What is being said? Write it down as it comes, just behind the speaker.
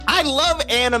I love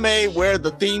anime where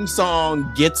the theme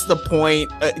song gets the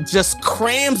point, just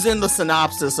crams in the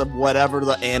synopsis of whatever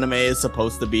the anime is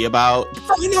supposed to be about.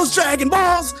 Fighting those Dragon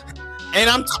Balls, and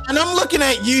I'm looking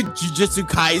at you, Jujutsu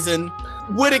Kaisen.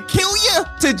 Would it kill you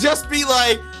to just be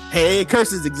like, hey,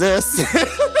 curses exist?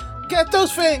 Get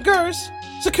those fingers,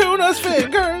 Sukuna's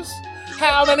fingers.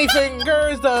 How many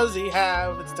fingers does he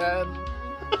have? It's 10.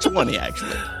 20,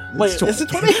 actually. Wait, 20. is it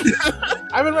 20?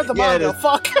 I haven't read the manga.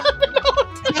 Fuck.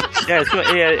 Yeah,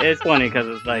 it's funny because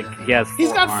it's like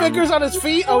he's got arms. fingers on his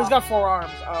feet. Oh, he's got 4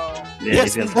 arms. Oh, Yeah,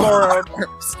 Yes, he's got he's four got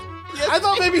arms. I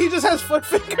thought maybe he just has foot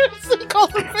fingers. He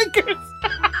calls them fingers.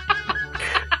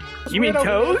 You mean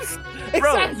toes?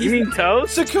 Bro, Exactly. you mean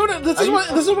toes? Sukuna. This is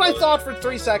what I thought for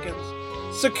 3 seconds.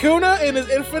 Sukuna, in his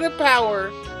infinite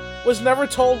power, was never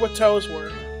told what toes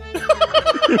were.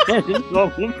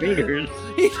 Fingers.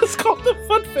 He just called them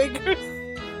foot fingers.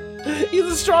 He's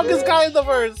the strongest guy in the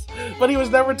verse, but he was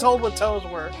never told what toes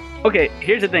were. Okay,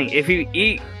 here's the thing. If you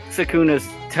eat Sukuna's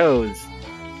toes,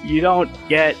 you don't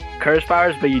get curse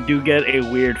powers, but you do get a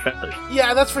weird feather.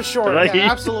 Yeah, that's for sure. Like-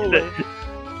 Yeah, absolutely.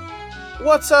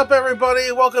 What's up,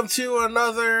 everybody? Welcome to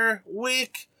another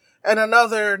week and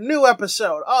another new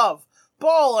episode of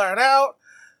Ballin' Out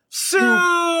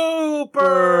Super.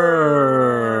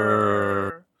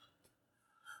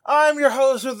 I'm your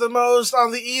host with the most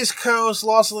on the East Coast,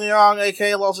 Lawson Leong,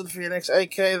 aka Lawson Phoenix,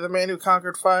 aka the man who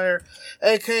conquered fire,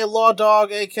 aka Law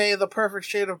Dog, aka the perfect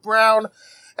shade of brown.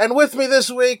 And with me this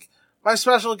week, my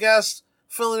special guest,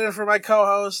 filling in for my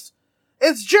co-host,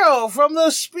 it's Joe from the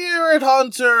Spirit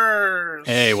Hunters.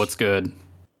 Hey, what's good?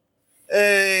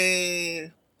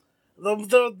 Hey,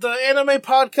 the anime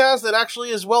podcast that actually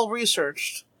is well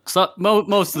researched. So,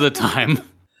 most of the time.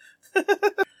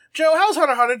 Joe, how's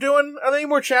Hunter x Hunter doing? Are there any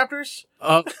more chapters?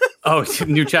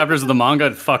 New chapters of the manga?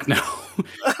 Fuck no.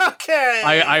 Okay.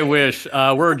 I wish.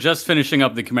 We're just finishing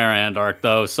up the Chimera Ant arc,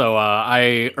 though. So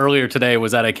I earlier today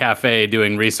was at a cafe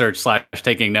doing research /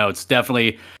 taking notes.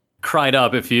 Definitely cried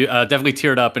up if you definitely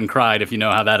teared up and cried if you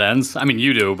know how that ends. I mean,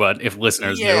 you do, but if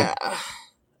listeners do,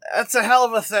 that's a hell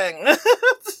of a thing.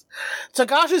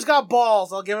 Tagashi's got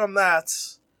balls. I'll give him that.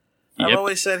 Yep. I've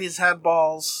always said he's had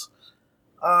balls.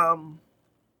 I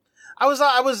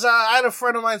had a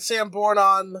friend of mine, Sam Bourne,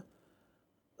 on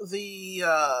the,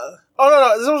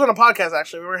 no, this wasn't a podcast,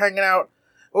 actually. We were hanging out.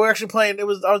 We were actually playing, I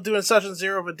was doing Session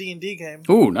 0 of a D&D game.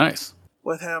 Ooh, nice.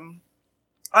 With him.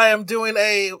 I am doing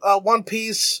a One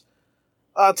Piece,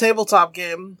 tabletop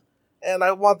game, and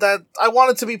I want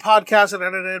it to be podcast and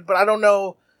edited, but I don't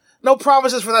know, no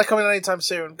promises for that coming anytime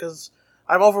soon, because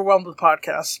I'm overwhelmed with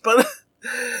podcasts, but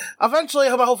eventually,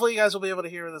 hopefully you guys will be able to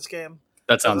hear this game.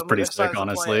 That sounds pretty sick,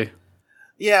 honestly.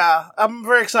 Yeah, I'm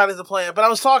very excited to play it. But I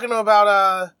was talking to him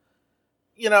about,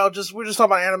 we were just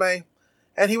talking about anime,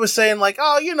 and he was saying like,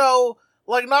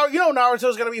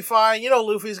 Naruto's gonna be fine,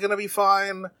 Luffy's gonna be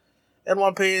fine in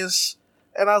One Piece,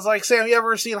 and I was like, Sam, you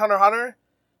ever seen Hunter x Hunter?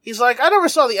 He's like, I never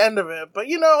saw the end of it, but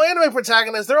anime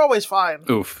protagonists, they're always fine.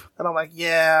 Oof. And I'm like,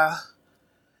 yeah.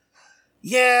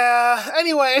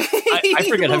 Anyway, I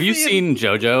forget. Have you seen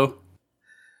JoJo?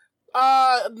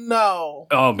 No.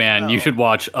 Oh man, No. you should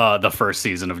watch the first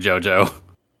season of JoJo.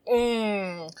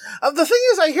 The thing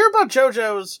is, I hear about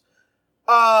JoJo's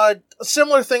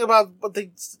similar thing about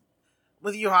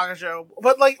with Yu Hakusho,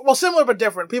 but similar but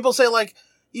different. People say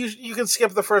you can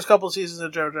skip the first couple seasons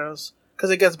of JoJo's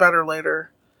because it gets better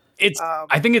later.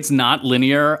 I think it's not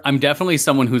linear. I'm definitely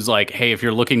someone who's like, hey, if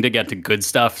you're looking to get to good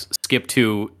stuff, skip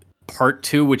to part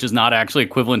 2, which is not actually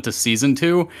equivalent to season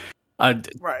 2. Right.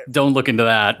 Don't look into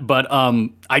that. But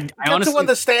I honestly, to when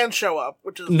the stands show up,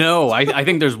 which is no. I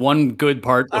think there's one good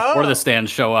part before the stands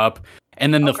show up,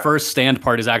 and then the first stand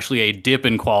part is actually a dip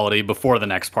in quality before the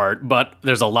next part. But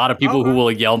there's a lot of people who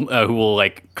will yell, who will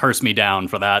curse me down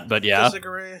for that. But yeah,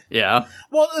 disagree. Yeah.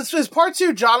 Well, is part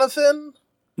 2 Jonathan?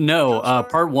 No,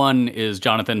 part 1 is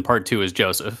Jonathan, part 2 is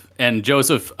Joseph. And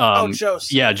Joseph,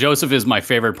 Joseph. Yeah, Joseph is my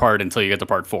favorite part until you get to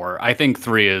part 4. I think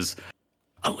 3 is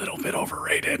a little bit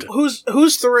overrated. Who's 3?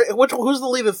 Who's the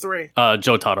lead of 3?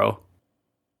 Jotaro.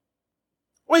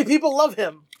 Wait, people love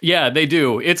him. Yeah, they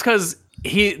do. It's because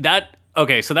so that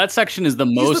section is the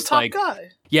most He's the top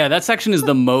guy. Yeah, that section is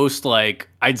the most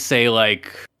I'd say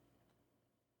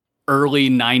early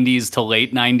 90s to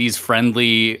late 90s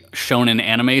friendly shonen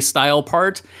anime style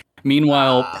part.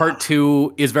 Meanwhile, part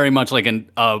 2 is very much like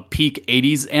a peak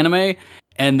 80s anime,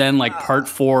 and then part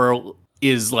 4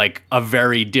 is a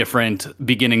very different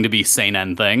beginning to be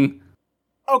seinen thing.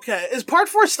 Okay, is part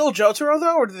 4 still Jotaro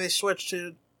though, or did they switch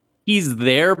to? He's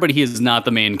there, but he is not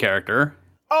the main character.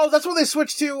 Oh, that's when they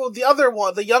switched to the other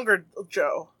one, the younger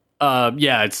Joe.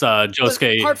 Yeah, it's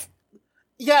Josuke.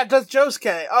 Yeah, does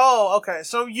Josuke. Oh, okay.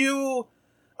 So you're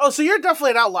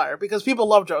definitely an outlier because people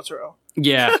love Jotaro.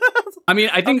 Yeah. I mean,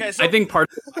 I think Okay, so- I think part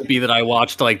of it would be that I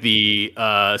watched like the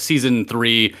season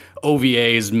 3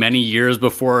 OVAs many years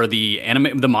before the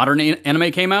modern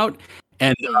anime came out,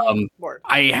 and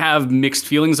I have mixed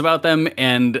feelings about them.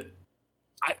 And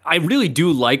I really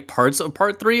do like parts of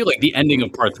part 3. Like the ending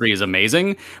of part 3 is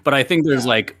amazing, but I think there's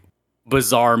like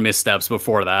bizarre missteps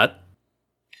before that.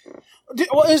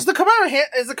 Is the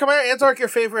Chimera Ant arc your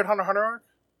favorite Hunter x Hunter arc?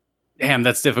 Damn,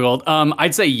 that's difficult.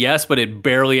 I'd say yes, but it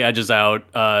barely edges out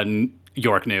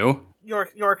York New.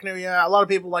 York New, yeah. A lot of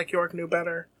people like York New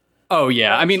better. Oh,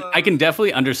 yeah. I mean, I can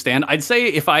definitely understand. I'd say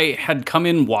if I had come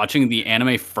in watching the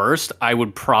anime first, I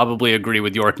would probably agree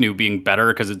with York New being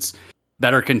better because it's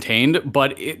better contained.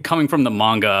 But coming from the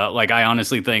manga, like, I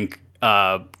honestly think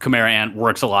Chimera Ant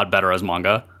works a lot better as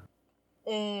manga.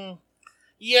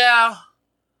 Yeah.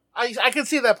 I can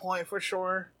see that point for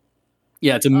sure.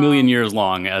 Yeah, it's a million years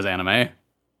long as anime.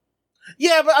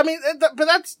 Yeah, but I mean,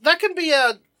 that can be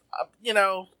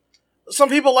some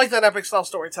people like that epic style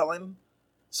storytelling,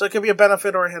 so it could be a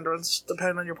benefit or a hindrance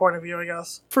depending on your point of view, I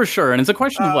guess. For sure, and it's a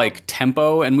question of like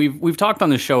tempo, and we've talked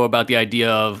on the show about the idea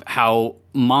of how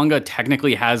manga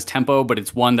technically has tempo, but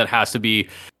it's one that has to be.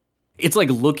 It's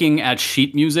like looking at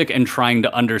sheet music and trying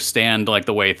to understand like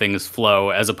the way things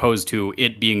flow, as opposed to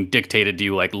it being dictated to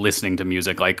you like listening to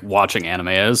music, like watching anime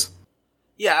is.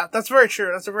 Yeah, that's very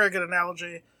true. That's a very good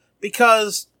analogy.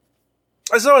 Because,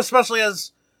 I know especially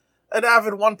as an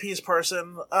avid One Piece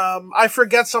person, I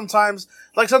forget sometimes,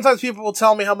 like sometimes people will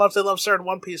tell me how much they love certain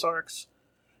One Piece arcs.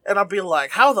 And I'll be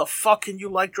like, how the fuck can you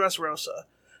like Dressrosa?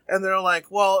 And they're like,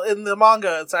 well, in the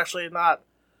manga, it's actually not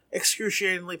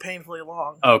excruciatingly painfully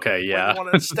long. Okay, yeah. Like you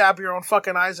want to stab your own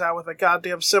fucking eyes out with a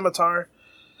goddamn scimitar.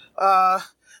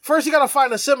 First you gotta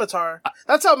find a scimitar.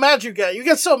 That's how mad you get. You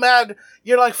get so mad,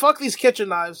 you're like, fuck these kitchen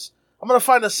knives. I'm gonna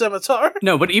find a scimitar.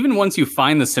 No, but even once you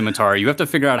find the scimitar, you have to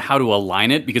figure out how to align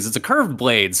it because it's a curved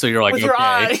blade. So you're like, with okay, your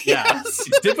eye. yeah, Yes.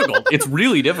 it's difficult. It's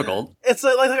really difficult. It's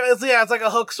like a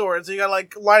hook sword. So you gotta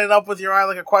like line it up with your eye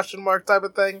like a question mark type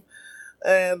of thing.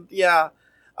 And yeah.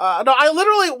 No, I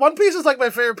literally, One Piece is like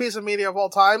my favorite piece of media of all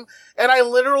time, and I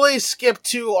literally skipped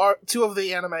two of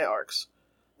the anime arcs.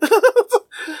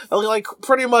 I like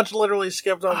pretty much literally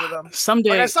skipped over them. Someday,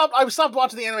 like, I stopped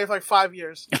watching the anime for like 5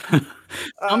 years.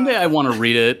 Someday I want to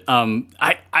read it.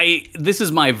 This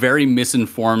is my very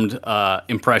misinformed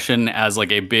impression as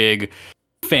like a big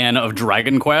fan of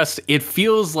Dragon Quest. It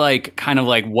feels like kind of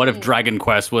like what if Dragon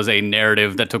Quest was a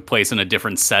narrative that took place in a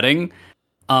different setting.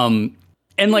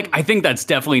 And like I think that's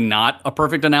definitely not a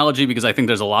perfect analogy because I think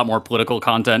there's a lot more political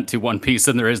content to One Piece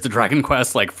than there is to Dragon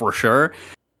Quest, like for sure.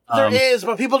 There is,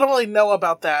 but people don't really know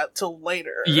about that till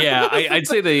later. Yeah, I'd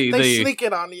say they sneak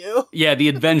it on you. Yeah, the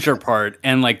adventure part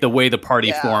and like the way the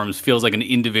party forms feels like an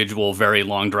individual, very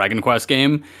long Dragon Quest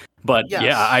game. But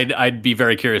yeah, I'd be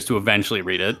very curious to eventually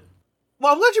read it.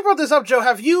 Well, I'm glad you brought this up, Joe.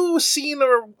 Have you seen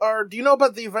or do you know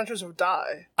about the Adventures of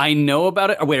Dai? I know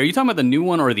about it. Wait, are you talking about the new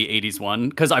one or the 80s one?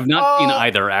 Because I've not seen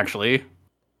either, actually.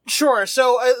 Sure.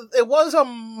 So it was a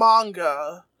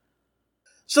manga.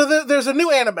 So there's a new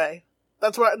anime.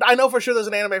 That's what I know for sure. There's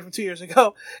an anime from 2 years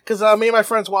ago because me and my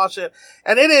friends watched it,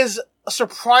 and it is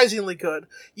surprisingly good.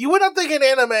 You would not think an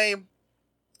anime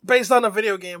based on a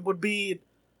video game would be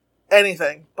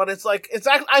anything, but it's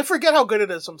I forget how good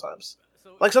it is sometimes.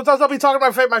 Like sometimes I'll be talking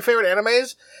about my favorite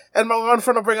animes, and my one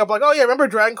friend will bring up like, "Oh yeah, remember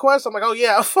Dragon Quest?" I'm like, "Oh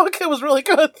yeah, fuck, it was really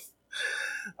good."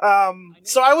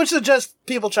 So I would suggest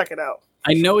people check it out.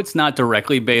 I know it's not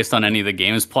directly based on any of the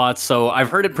game's plots, so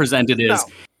I've heard it presented as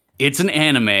it's an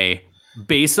anime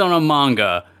based on a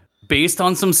manga, based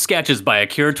on some sketches by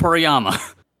Akira Toriyama.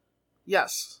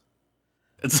 Yes.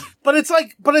 But it's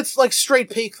like straight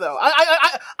peak though.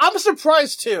 I'm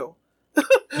surprised too.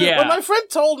 Yeah. When my friend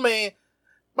told me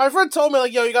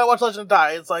like, yo, you gotta watch Legend of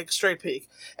Dai, it's like straight peak.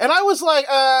 And I was like,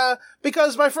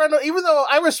 because my friend, even though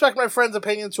I respect my friend's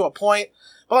opinion to a point,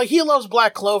 but like he loves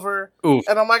Black Clover. Oof.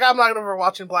 And I'm like, I'm not ever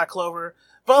watching Black Clover.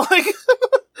 But like,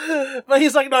 but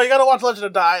he's like, no, you gotta watch Legend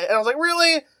of Dai. And I was like,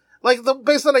 really? Like,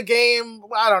 based on a game,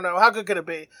 I don't know, how good could it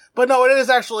be? But no, it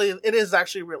is actually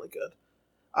really good.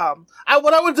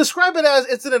 What I would describe it as,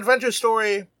 it's an adventure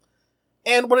story,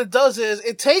 and what it does is,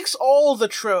 it takes all the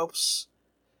tropes.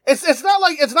 It's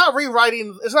not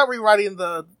rewriting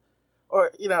the,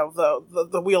 or, you know,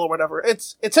 the wheel or whatever.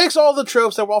 It takes all the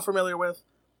tropes that we're all familiar with.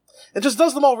 It just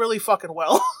does them all really fucking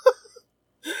well.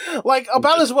 Like,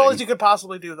 about as well as you could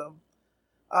possibly do them.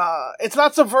 It's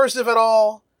not subversive at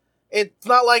all. It's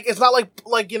not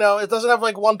like, you know, it doesn't have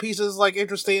like One Piece's like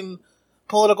interesting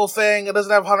political thing. It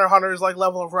doesn't have Hunter x Hunter's like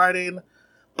level of writing.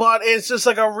 but it's just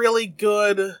like a really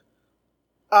good,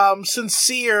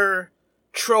 sincere,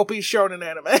 tropey shonen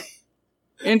anime.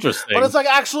 Interesting. But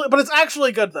it's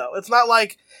actually good though. It's not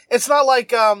like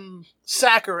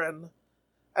Sakura,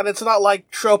 and it's not like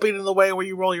troping in the way where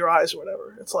you roll your eyes or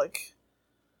whatever. It's like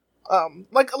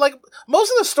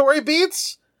most of the story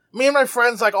beats, me and my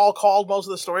friends like all called most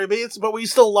of the story beats, but we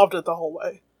still loved it the whole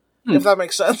way. If that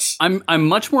makes sense. I'm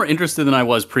much more interested than I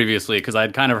was previously because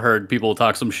I'd kind of heard people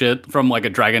talk some shit from like a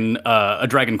Dragon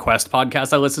Quest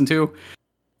podcast I listened to.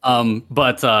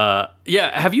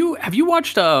 Yeah, have you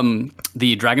watched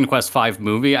the Dragon Quest V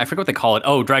movie? I forget what they call it.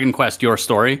 Oh, Dragon Quest: Your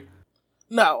Story.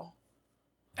 No.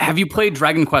 Have you played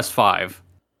Dragon Quest V?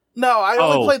 No, I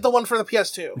only played the one for the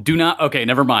PS2. Do not. Okay,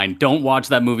 never mind. Don't watch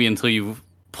that movie until you've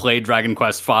played Dragon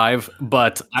Quest V.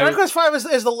 But Dragon Quest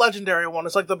V is the legendary one.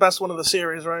 It's like the best one of the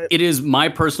series, right? It is my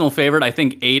personal favorite. I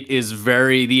think 8 is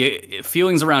the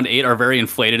feelings around 8 are very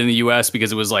inflated in the US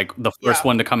because it was like the first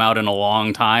one to come out in a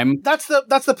long time. That's the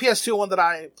PS2 one that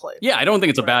I played. Yeah, I don't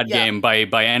think it's a bad game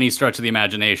by any stretch of the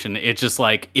imagination. It's just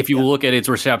like if you look at its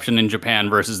reception in Japan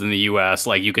versus in the US,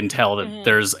 like you can tell that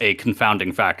there's a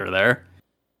confounding factor there.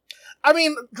 I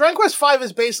mean, Dragon Quest V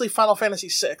is basically Final Fantasy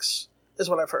VI, is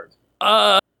what I've heard.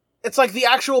 It's like the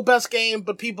actual best game,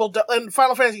 but and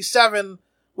Final Fantasy VII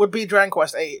would be Dragon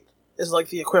Quest VIII, is like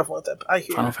the equivalent that I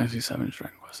hear. Final Fantasy VII is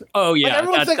Dragon Quest. Oh yeah,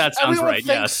 that sounds right.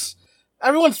 Yes,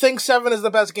 everyone thinks 7 is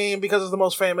the best game because it's the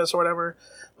most famous or whatever,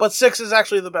 but 6 is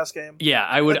actually the best game. Yeah,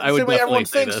 I would definitely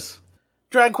say this.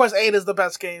 Dragon Quest VIII is the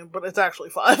best game, but it's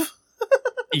actually 5.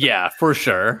 Yeah, for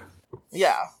sure.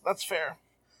 Yeah, that's fair.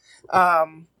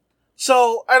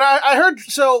 So, and I heard,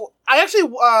 so I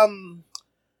actually,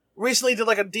 recently did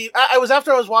like a deep, I was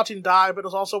after I was watching Die, but it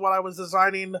was also when I was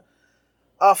designing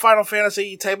a Final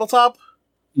Fantasy tabletop,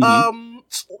 a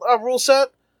rule set,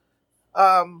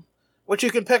 which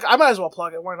you can pick. I might as well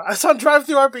plug it. Why not? It's on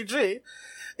Drive-Thru RPG.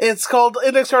 It's called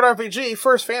Index Card RPG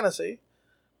First Fantasy,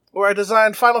 where I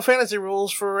designed Final Fantasy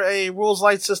rules for a rules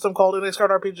light system called Index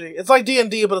Card RPG. It's like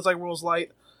D&D, but it's like rules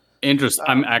light.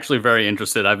 I'm actually very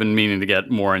interested. I've been meaning to get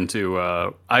more into.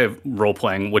 I have role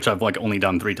playing, which I've like only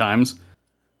done 3 times.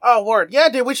 Oh, word! Yeah,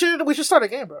 dude, we should start a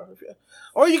game, bro.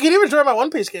 Or you can even join my One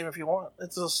Piece game if you want.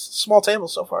 It's a small table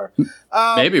so far.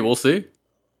 Maybe we'll see.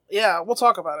 Yeah, we'll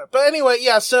talk about it. But anyway,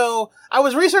 yeah. So I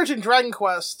was researching Dragon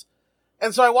Quest,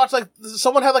 and so I watched like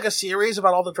someone had like a series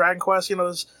about all the Dragon Quests. You know,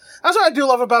 that's what I do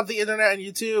love about the internet and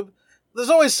YouTube.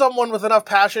 There's always someone with enough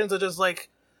passion to just like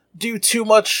do too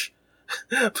much.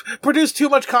 Produce too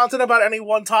much content about any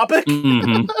one topic,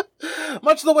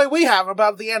 much the way we have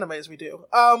about the animes we do.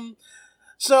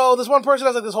 So this one person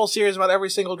has like this whole series about every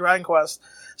single Dragon Quest.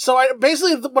 So I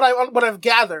basically what I've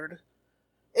gathered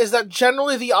is that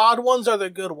generally the odd ones are the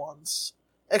good ones,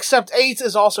 except 8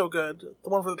 is also good, the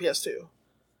one for the PS2.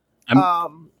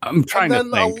 I'm trying to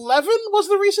think. 11 was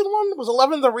the recent one? Was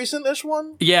 11 the recent-ish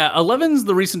one? Yeah, 11's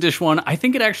the recent-ish one. I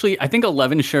think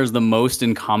 11 shares the most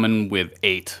in common with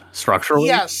 8 structurally.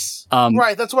 Yes.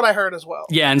 Right, that's what I heard as well.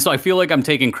 Yeah, and so I feel like I'm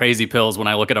taking crazy pills when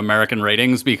I look at American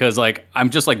ratings because like I'm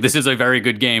just like this is a very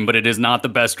good game, but it is not the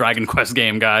best Dragon Quest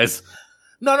game, guys.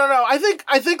 No. I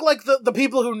think like the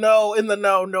people who know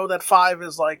that 5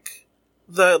 is like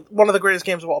one of the greatest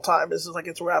games of all time. This is like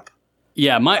its rep.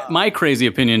 Yeah, my crazy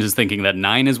opinion is thinking that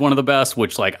 9 is one of the best,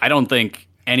 which like I don't think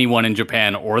anyone in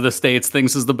Japan or the States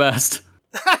thinks is the best.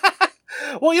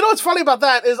 Well, you know what's funny about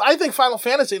that is I think Final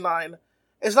Fantasy 9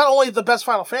 is not only the best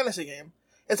Final Fantasy game,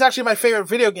 it's actually my favorite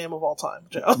video game of all time,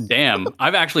 Joe. Damn,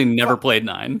 I've actually never played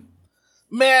 9.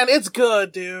 Man, it's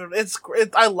good, dude.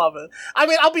 I love it. I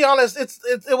mean, I'll be honest,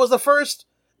 it was the first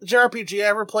JRPG I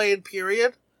ever played,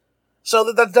 period.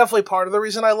 So that's definitely part of the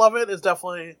reason I love it, is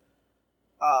definitely...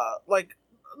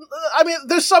 I mean,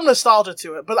 there's some nostalgia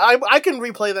to it, but I can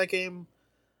replay that game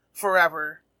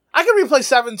forever. I can replay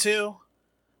 7 too,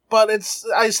 but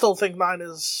I still think 9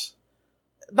 is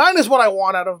what I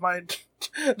want out of my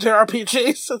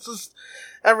JRPGs. It's just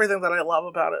everything that I love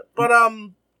about it. But,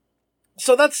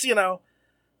 so that's, you know,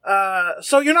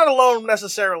 so you're not alone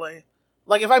necessarily.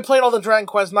 Like, if I played all the Dragon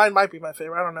Quest, 9 might be my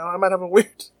favorite. I don't know. I might have a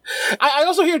weird... I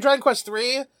also hear Dragon Quest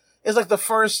 3 is like the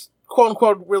first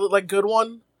quote-unquote really like good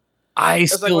one. I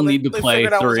still need to play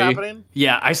 3.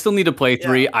 Yeah, I still need to play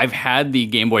 3. Yeah. I've had the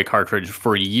Game Boy cartridge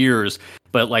for years,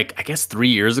 but like I guess 3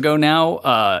 years ago now,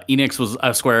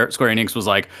 Square Enix was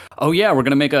like, "Oh yeah, we're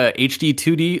gonna make a HD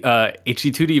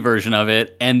 2D version of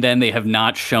it," and then they have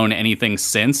not shown anything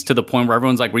since. To the point where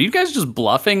everyone's like, "Were you guys just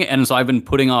bluffing?" And so I've been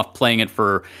putting off playing it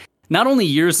for not only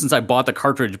years since I bought the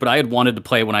cartridge, but I had wanted to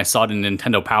play when I saw it in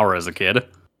Nintendo Power as a kid.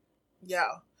 Yeah.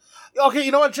 Okay,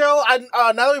 you know what, Joe?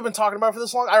 Now that we've been talking about it for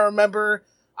this long, I remember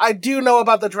I do know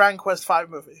about the Dragon Quest V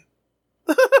movie.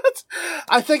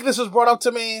 I think this was brought up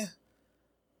to me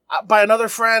by another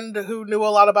friend who knew a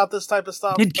lot about this type of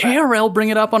stuff. Did KRL bring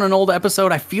it up on an old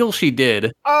episode? I feel she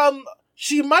did.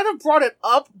 She might have brought it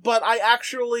up, but I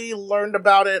actually learned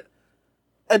about it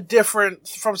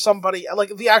from somebody,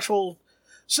 like the actual.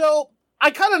 So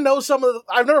I kind of know some of the.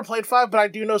 I've never played 5, but I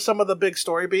do know some of the big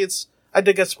story beats. I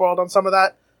did get spoiled on some of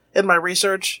that in my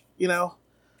research, you know.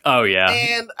 Oh yeah.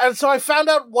 And so I found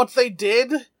out what they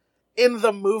did in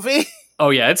the movie.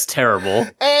 Oh yeah, it's terrible.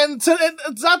 And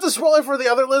it's not to spoil it for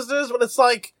the other listeners, but it's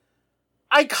like,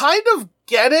 I kind of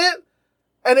get it,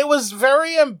 and it was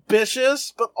very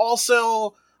ambitious, but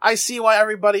also I see why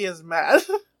everybody is mad.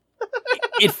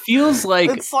 It feels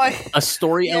like, it's like a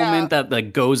story element that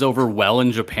like goes over well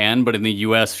in Japan, but in the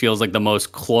US feels like the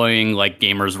most cloying like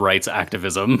gamers' rights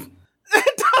activism.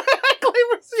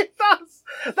 It does.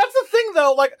 That's the thing,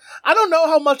 though. Like, I don't know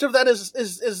how much of that is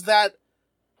that.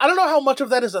 I don't know how much of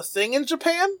that is a thing in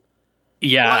Japan.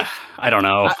 Yeah, like, I don't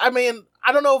know. I mean,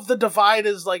 I don't know if the divide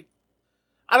is like.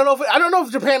 I don't know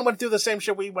if Japan went through the same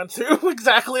shit we went through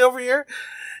exactly over here,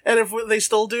 and if they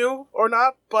still do or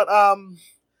not. But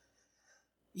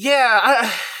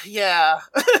yeah.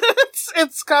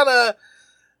 it's kind of.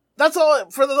 That's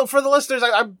all for the listeners.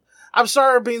 I'm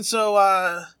sorry for being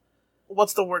so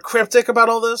what's the word, cryptic about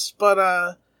all this,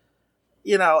 but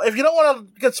you know, if you don't want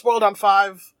to get spoiled on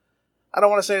 5, I don't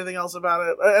want to say anything else about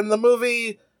it. And the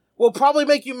movie will probably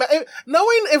make you mad.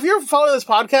 Knowing if you're following this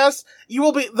podcast,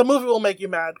 the movie will make you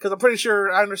mad, because I'm pretty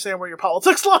sure I understand where your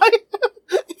politics lie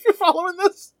if you're following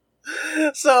this.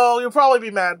 So you'll probably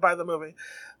be mad by the movie.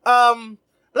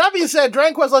 That being said,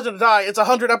 Dragon Quest Legend of Die, it's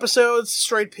 100 episodes,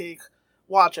 straight peak.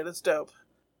 Watch it, it's dope.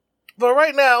 But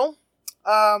right now,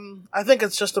 I think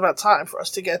it's just about time for us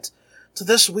to get to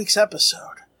this week's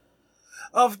episode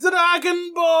of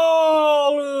Dragon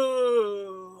Ball.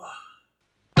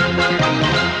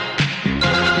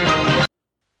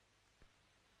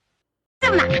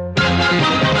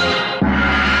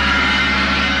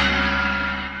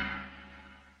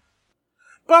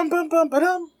 Bum bum bum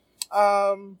ba-dum.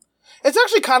 It's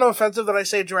actually kind of offensive that I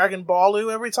say Dragon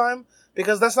Ballu every time,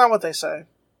 because that's not what they say.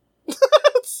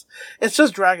 It's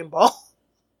just Dragon Ball.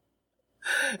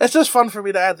 It's just fun for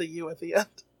me to add the U at the end.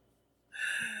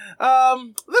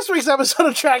 This week's episode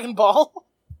of Dragon Ball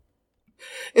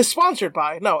is sponsored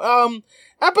by,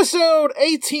 episode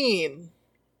 18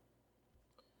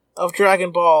 of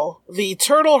Dragon Ball, The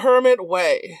Turtle Hermit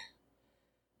Way.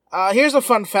 Here's a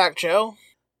fun fact, Joe.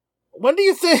 When do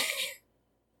you think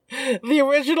the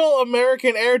original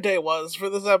American air date was for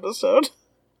this episode?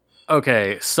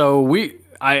 Okay, so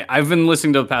I've been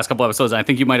listening to the past couple episodes, and I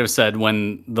think you might have said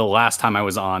when the last time I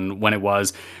was on, when it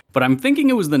was, but I'm thinking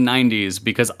it was the 90s,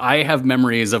 because I have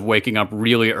memories of waking up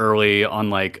really early on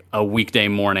like a weekday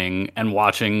morning and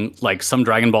watching like some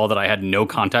Dragon Ball that I had no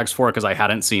context for because I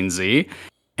hadn't seen Z,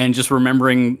 and just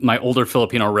remembering my older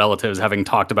Filipino relatives having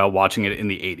talked about watching it in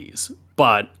the 80s.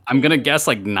 But I'm gonna guess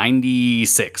like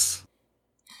 96.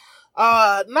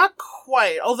 Not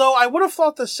quite, although I would have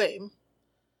thought the same.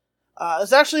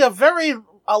 It's actually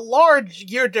a large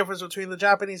year difference between the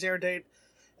Japanese air date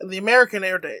and the American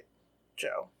air date,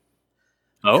 Joe.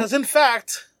 Oh? Because in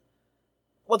fact,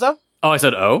 what's up? Oh, I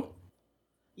said oh?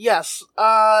 Yes.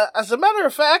 As a matter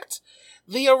of fact,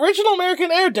 the original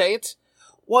American air date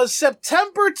was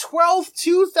September 12th,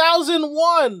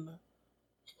 2001.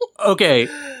 Okay.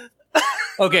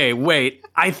 Okay, wait.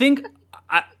 I think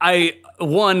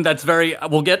one, that's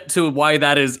we'll get to why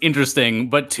that is interesting,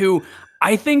 but 2,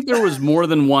 I think there was more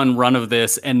than one run of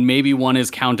this, and maybe one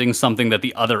is counting something that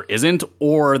the other isn't,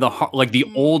 or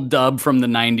the old dub from the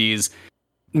 90s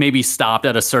maybe stopped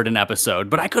at a certain episode.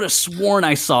 But I could have sworn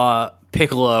I saw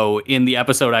Piccolo in the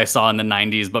episode I saw in the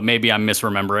 90s, but maybe I'm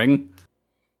misremembering.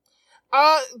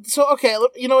 So, okay,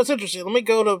 you know, it's interesting. Let me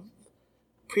go to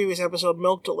previous episode,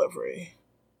 Milk Delivery.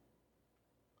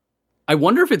 I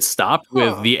wonder if it stopped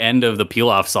with the end of the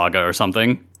Pilaf saga or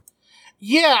something.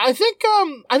 Yeah, I think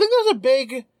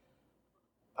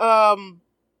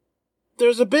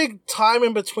there's a big time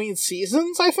in between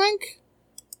seasons, I think.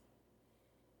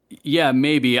 Yeah,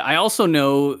 maybe. I also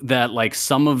know that like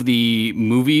some of the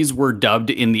movies were dubbed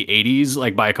in the 80s,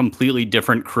 like by a completely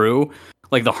different crew.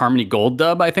 Like the Harmony Gold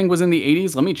dub, I think, was in the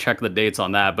 80s. Let me check the dates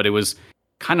on that, but it was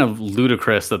kind of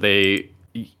ludicrous that they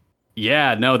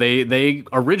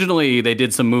originally they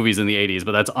did some movies in the 80s,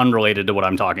 but that's unrelated to what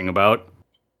I'm talking about.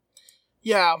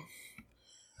 Yeah.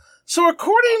 So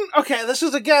this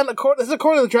is according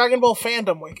to the Dragon Ball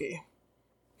fandom wiki.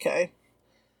 Okay.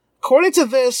 According to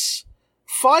this,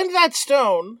 Find That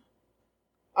Stone,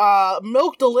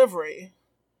 Milk Delivery,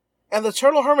 and the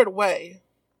Turtle Hermit Way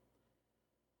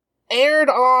aired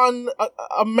on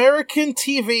American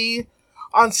TV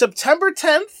on September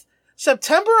 10th,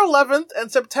 September 11th,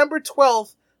 and September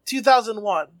 12th,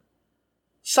 2001.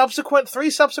 Three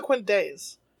subsequent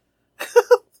days.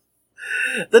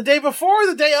 The day before,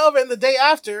 the day of, and the day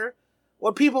after,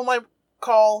 what people might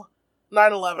call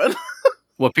 9/11.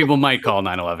 What people might call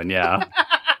 9/11, yeah.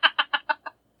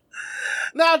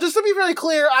 Now, just to be very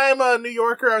clear, I am a New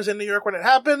Yorker. I was in New York when it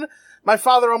happened. My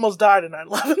father almost died in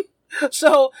 9/11.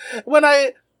 So, when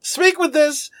I speak with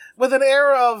this with an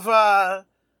air of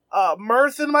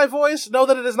mirth in my voice, know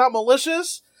that it is not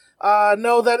malicious.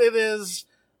 Know that it is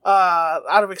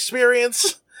out of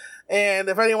experience. And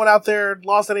if anyone out there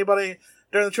lost anybody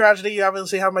during the tragedy, you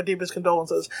obviously have my deepest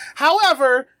condolences.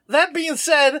 However, that being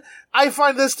said, I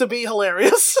find this to be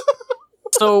hilarious.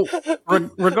 So,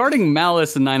 regarding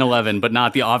malice in 9/11, but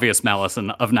not the obvious malice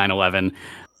of 9/11,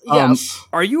 yes.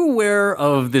 Are you aware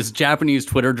of this Japanese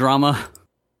Twitter drama?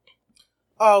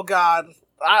 Oh, God.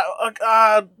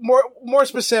 More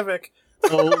specific.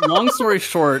 So, long story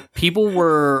short, people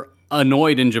were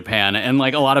annoyed in Japan, and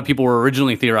like a lot of people were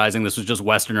originally theorizing this was just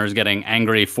Westerners getting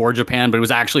angry for Japan, but it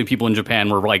was actually people in Japan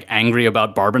were like angry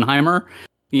about Barbenheimer,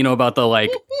 about the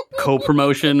like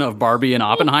co-promotion of Barbie and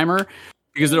Oppenheimer,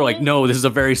 because they're like, no, this is a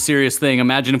very serious thing.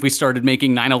 Imagine if we started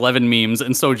making 9/11 memes,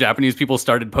 and so Japanese people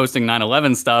started posting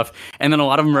 9/11 stuff, and then a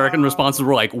lot of American responses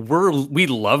were like, we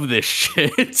love this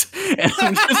shit, and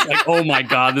I'm just like, oh my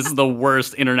god, this is the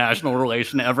worst international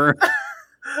relation ever.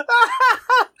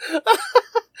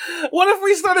 What if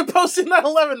we started posting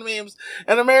 9/11 memes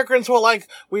and Americans were like,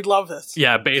 we'd love this?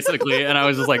 Yeah, basically. And I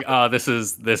was just like, oh, this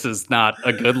is not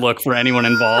a good look for anyone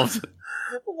involved.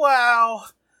 Wow.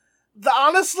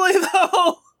 Honestly,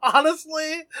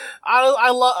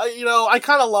 I love, I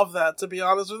kind of love that, to be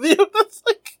honest with you. That's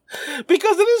like,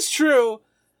 because it is true.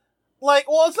 Like,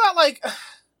 well, it's not like,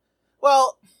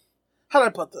 well, how do I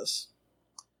put this?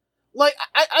 Like,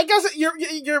 I guess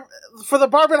you're for the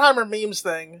Barbenheimer memes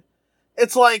thing,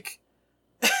 it's like,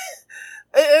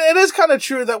 it is kind of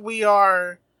true that we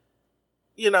are,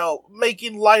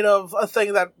 making light of a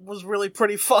thing that was really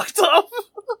pretty fucked up.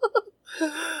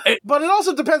 But it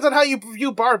also depends on how you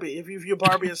view Barbie. If you view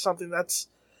Barbie as something that's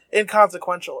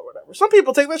inconsequential or whatever. Some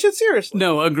people take that shit seriously.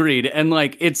 No, agreed. And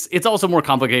like, it's also more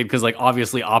complicated because like,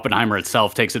 obviously Oppenheimer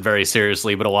itself takes it very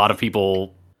seriously, but a lot of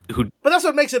people But that's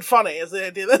what makes it funny, is the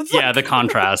idea. Yeah, the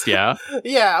contrast, yeah.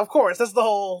 Yeah, of course. That's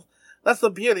the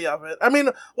beauty of it. I mean,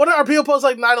 what are people post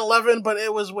like 9/11, but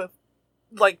it was with,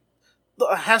 like,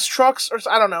 the Hess trucks, or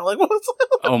I don't know, like, what's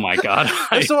oh my god.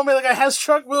 If someone made like a Hess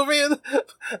truck movie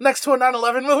next to a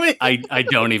 9/11 movie? I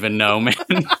don't even know, man.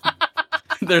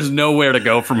 There's nowhere to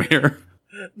go from here.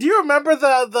 Do you remember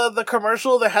the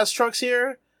commercial, the Hess trucks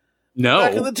here? No.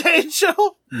 Back in the day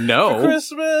show? No. For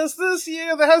Christmas this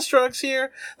year, the Hess truck's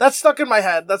here. That's stuck in my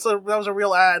head. That was a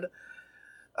real ad.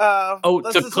 That's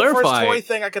to clarify, the first toy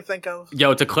thing I could think of.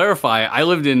 Yo, to clarify, I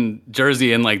lived in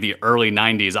Jersey in like the early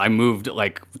 90s. I moved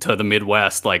like to the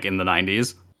Midwest like in the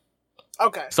 90s.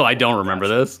 Okay. So I don't remember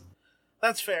this.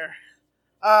 That's fair.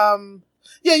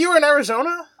 Yeah, you were in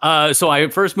Arizona? So I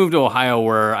first moved to Ohio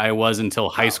where I was until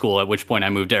high school, at which point I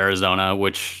moved to Arizona,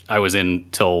 which I was in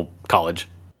till college.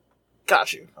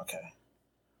 Got you. Okay.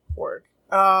 Word.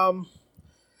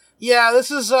 Yeah,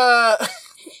 this is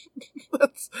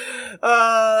that's,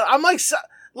 I'm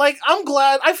I'm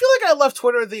glad. I feel like I left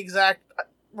Twitter at the exact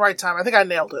right time. I think I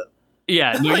nailed it.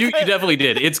 Yeah, no, you definitely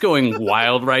did. It's going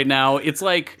wild right now. It's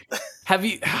like, have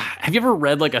you ever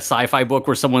read like a sci-fi book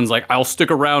where someone's like, I'll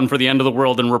stick around for the end of the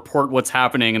world and report what's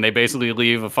happening, and they basically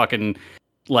leave a fucking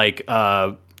like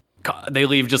they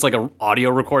leave just like an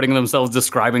audio recording of themselves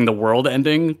describing the world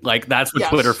ending? Like that's what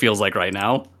Twitter feels like right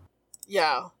now.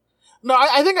 Yeah. No,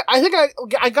 I think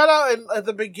I got out at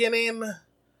the beginning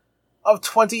of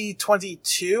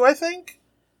 2022, I think.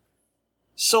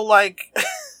 So, like,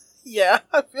 yeah,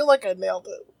 I feel like I nailed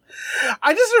it.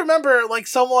 I just remember, like,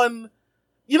 someone,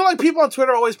 like, people on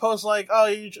Twitter always post, like,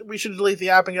 oh, we should delete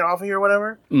the app and get off of here or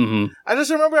whatever. Mm-hmm. I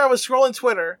just remember I was scrolling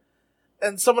Twitter,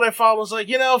 and someone I followed was like,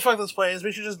 fuck this place,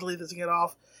 we should just delete this and get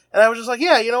off. And I was just like,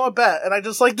 yeah, you know what, bet. And I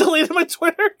just, like, deleted my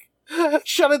Twitter,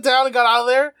 shut it down, and got out of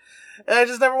there. And I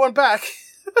just never went back.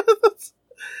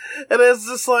 And it's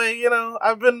just like,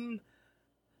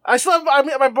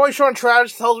 my boy Sean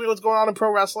Trash tells me what's going on in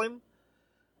pro wrestling.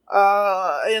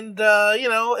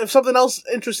 If something else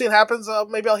interesting happens,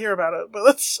 maybe I'll hear about it.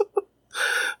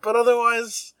 But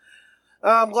otherwise,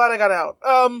 I'm glad I got out.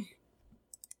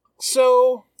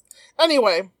 So,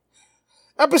 anyway,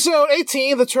 episode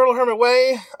 18, The Turtle Hermit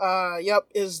Way,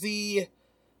 is the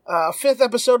 5th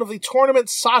episode of the Tournament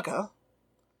Saga.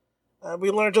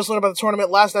 We just learned about the tournament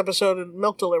last episode in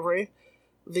Milk Delivery.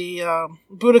 The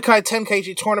Budokai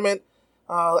Tenkaichi tournament,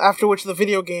 after which the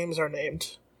video games are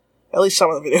named. At least some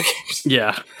of the video games.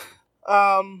 Yeah.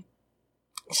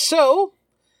 So,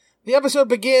 the episode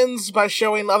begins by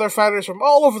showing other fighters from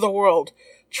all over the world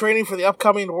training for the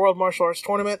upcoming World Martial Arts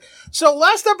Tournament. So,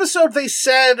 last episode they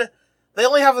said they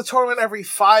only have the tournament every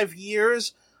 5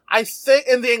 years. I think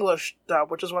in the English dub,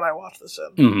 which is what I watched this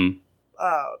in. Mm-hmm.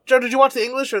 Joe, did you watch the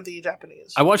English or the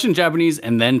Japanese? I watched in Japanese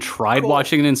and then tried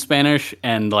watching it in Spanish,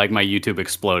 and like my YouTube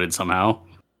exploded somehow.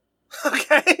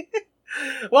 Okay.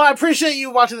 Well, I appreciate you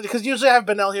watching it, because usually I have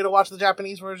Benel here to watch the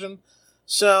Japanese version.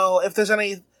 So if there's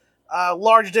any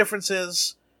large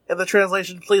differences in the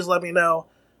translation, please let me know.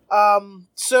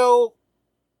 So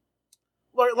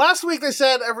last week they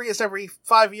said it's every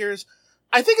 5 years.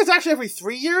 I think it's actually every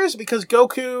 3 years, because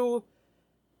Goku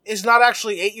is not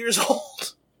actually 8 years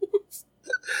old.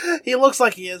 He looks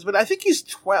like he is, but I think he's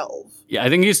 12. Yeah, I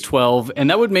think he's 12, and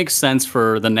that would make sense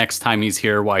for the next time he's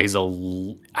here, why he's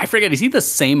I forget, is he the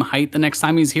same height the next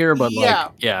time he's here? But yeah.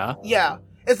 Yeah.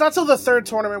 It's not till the third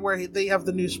tournament where they have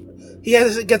the new...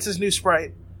 gets his new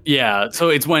sprite. Yeah, so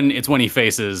it's when he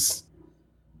faces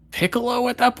Piccolo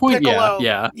at that point? Piccolo,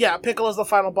 Yeah. Yeah, Piccolo's the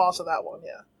final boss of that one,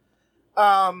 yeah.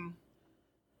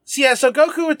 So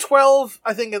Goku at 12,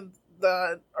 I think, in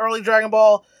the early Dragon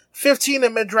Ball, 15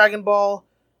 in mid-Dragon Ball,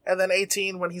 and then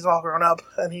 18 when he's all grown up,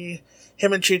 and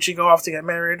him and Chi-Chi go off to get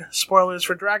married. Spoilers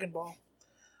for Dragon Ball.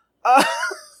 I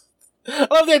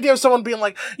love the idea of someone being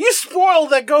like, you spoiled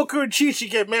that Goku and Chi-Chi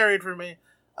get married for me.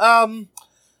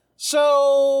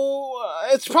 So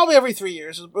it's probably every 3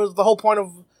 years. It was the whole point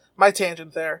of my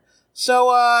tangent there.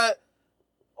 So,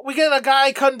 we get a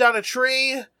guy cutting down a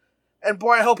tree, and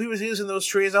boy, I hope he was using those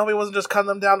trees. I hope he wasn't just cutting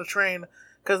them down to train,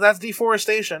 because that's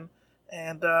deforestation,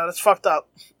 and that's fucked up.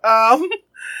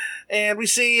 And we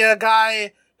see a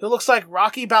guy who looks like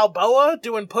Rocky Balboa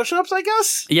doing push-ups, I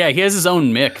guess? Yeah, he has his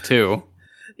own mic, too.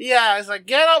 Yeah, he's like,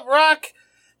 get up, Rock!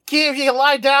 If you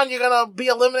lie down, you're gonna be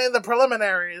eliminating the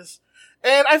preliminaries.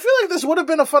 And I feel like this would have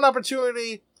been a fun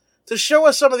opportunity to show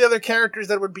us some of the other characters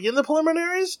that would be in the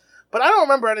preliminaries, but I don't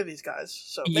remember any of these guys.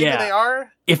 So maybe they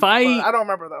are, but I don't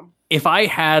remember them. If I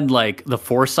had, like, the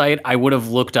foresight, I would have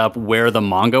looked up where the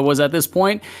manga was at this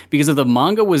point, because if the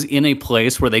manga was in a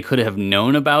place where they could have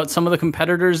known about some of the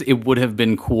competitors, it would have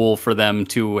been cool for them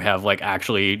to have, like,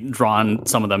 actually drawn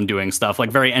some of them doing stuff, like,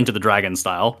 very Enter the Dragon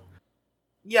style.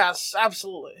 Yes,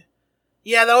 absolutely.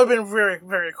 Yeah, that would have been very,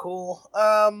 very cool.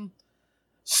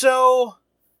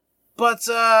 But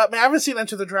I haven't seen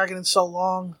Enter the Dragon in so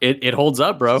long. It holds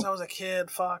up, bro. Since I was a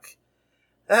kid, fuck.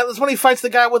 That was when he fights the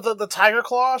guy with the tiger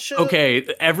claw shit? Okay,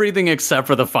 everything except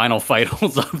for the final fight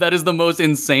holds up. That is the most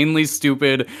insanely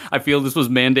stupid, I feel this was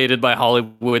mandated by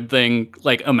Hollywood thing,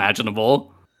 like,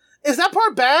 imaginable. Is that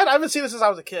part bad? I haven't seen it since I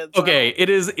was a kid. So okay, it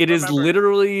is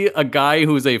literally a guy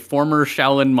who's a former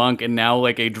Shaolin monk and now,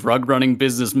 like, a drug-running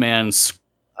businessman.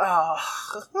 Oh,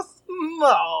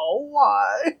 no,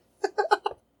 why?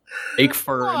 Fake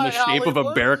fur in the shape of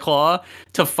a bear claw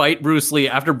to fight Bruce Lee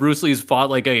after Bruce Lee's fought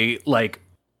like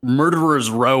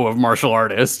murderer's row of martial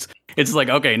artists. It's like,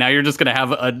 okay, now you're just gonna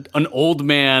have an old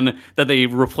man that they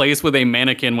replace with a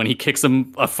mannequin when he kicks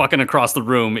him fucking across the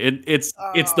room. It's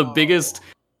the biggest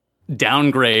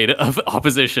downgrade of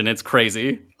opposition. It's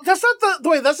crazy. That's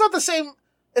not the same.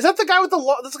 Is that the guy with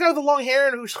the long hair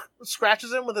and who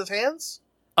scratches him with his hands?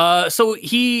 So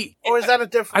he, or is that a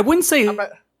different? I wouldn't say.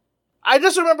 I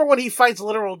just remember when he fights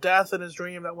literal death in his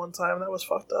dream that one time. That was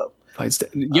fucked up. I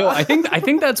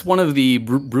think that's one of the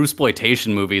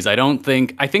Bruceploitation movies. I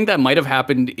think that might have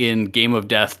happened in Game of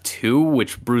Death 2,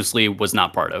 which Bruce Lee was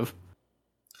not part of.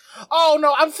 Oh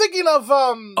no, I'm thinking of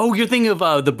Oh, you're thinking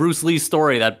of the Bruce Lee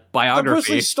story, that biography. The Bruce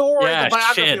Lee story, yeah, the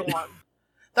biography shit. one.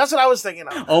 That's what I was thinking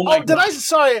of. Oh my God.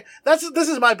 Sorry, this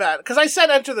is my bad, because I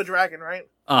said Enter the Dragon, right?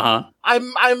 Uh-huh.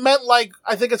 I meant, like,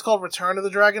 I think it's called Return of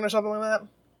the Dragon or something like that.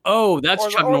 Oh, that's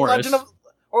Chuck Norris.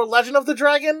 Legend of the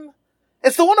Dragon?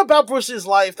 It's the one about Bruce Lee's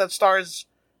life that stars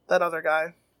that other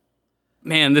guy.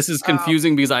 Man, this is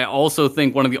confusing because I also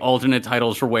think one of the alternate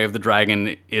titles for Way of the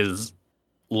Dragon is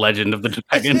Legend of the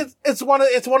Dragon. It's one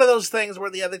of those things where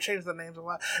they change the names a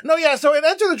lot. No, yeah, so in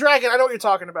Enter the Dragon, I know what you're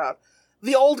talking about.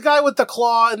 The old guy with the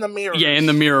claw in the mirror. Yeah, in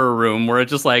the mirror room, where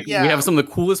it's just like, we have some of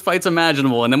the coolest fights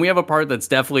imaginable, and then we have a part that's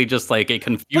definitely just like a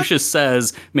Confucius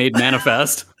Says made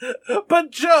manifest. But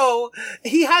Joe,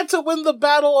 he had to win the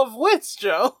battle of wits,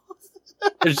 Joe.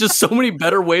 There's just so many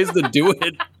better ways to do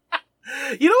it.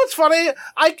 You know what's funny?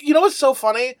 You know what's so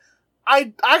funny?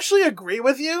 I actually agree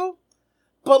with you,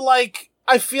 but, like,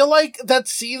 I feel like that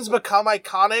scene's become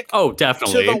iconic. Oh,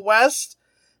 definitely. To the West.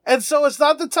 And so it's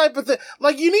not the type of thing,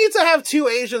 like, you need to have two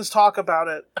Asians talk about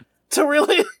it to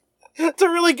really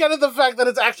get at the fact that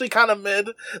it's actually kind of mid,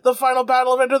 the final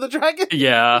battle of Enter the Dragon.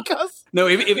 Yeah. Because no,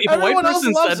 if a white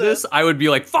person said this, I would be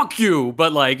like, fuck you.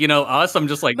 But, like, us, I'm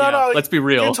just like, no, let's be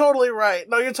real. You're totally right.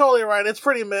 No, you're totally right. It's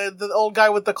pretty mid, the old guy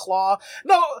with the claw.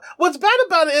 No, what's bad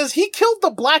about it is he killed the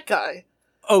black guy.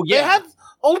 Oh, yeah. They had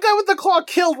old guy with the claw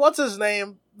killed, what's his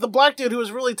name? The black dude who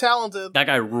was really talented. That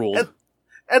guy ruled.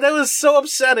 And it was so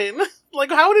upsetting. Like,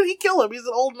 how did he kill him? He's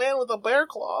an old man with a bear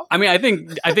claw. I mean, I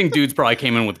think dudes probably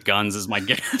came in with guns is my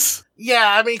guess.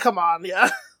 Yeah, I mean, come on, yeah.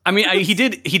 I mean, he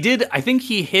did, I think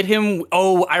he hit him.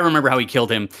 Oh, I remember how he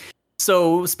killed him.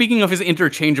 So, speaking of his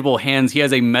interchangeable hands, he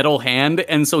has a metal hand,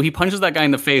 and so he punches that guy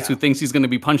in the face who thinks he's going to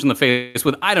be punched in the face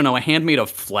with, I don't know, a hand made of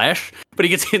flesh, but he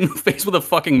gets hit in the face with a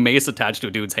fucking mace attached to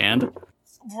a dude's hand.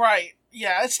 Right.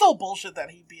 Yeah, it's still bullshit that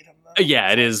he beat him, though.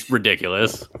 Yeah, it is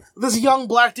ridiculous. This young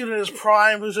black dude in his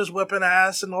prime who's just whipping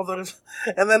ass and all that,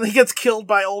 and then he gets killed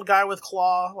by old guy with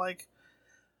claw, like,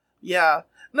 yeah.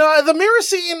 No, the mirror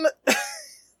scene,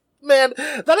 man,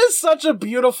 that is such a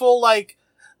beautiful, like,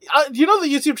 do you know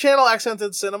the YouTube channel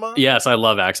Accented Cinema? Yes, I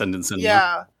love Accented Cinema.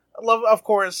 Yeah. Of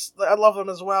course, I love them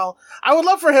as well. I would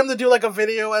love for him to do like a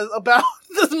video about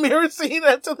this mirror scene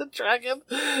Enter the Dragon,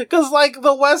 because like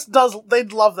the West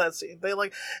they'd love that scene. They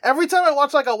like every time I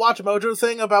watch like a Watch Mojo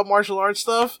thing about martial arts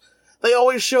stuff, they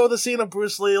always show the scene of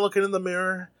Bruce Lee looking in the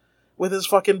mirror with his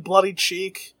fucking bloody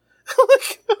cheek.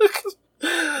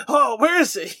 Oh, where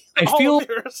is he? I feel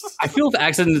if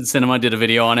Accented Cinema did a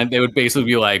video on it, they would basically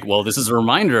be like, well, this is a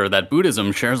reminder that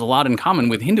Buddhism shares a lot in common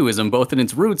with Hinduism, both in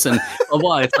its roots and blah,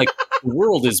 blah. It's like, the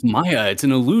world is Maya, it's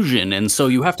an illusion, and so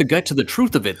you have to get to the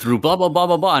truth of it through blah, blah, blah,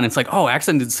 blah, blah. And it's like, oh,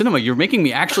 Accented Cinema, you're making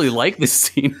me actually like this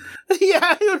scene.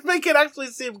 Yeah, it would make it actually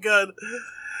seem good.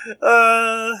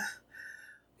 God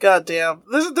damn.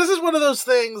 This is one of those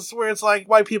things where it's like,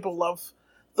 white people love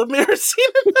the mirror scene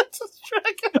in Enter the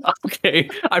Dragon. Okay,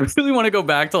 I really want to go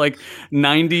back to like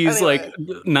 90s, anyway. like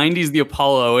 90s the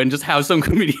Apollo, and just have some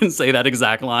comedian say that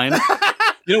exact line.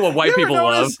 You know what white people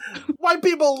love? White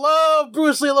people love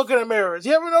Bruce Lee looking in mirrors.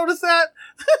 You ever notice that?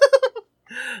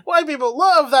 White people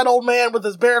love that old man with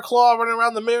his bear claw running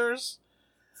around the mirrors.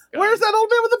 God. Where's that old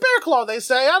man with the bear claw? They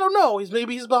say, I don't know.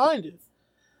 Maybe he's behind you.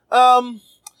 God,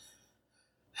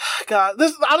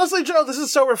 honestly, Joe, this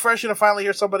is so refreshing to finally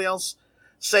hear somebody else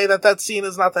say that scene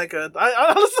is not that good.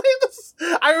 I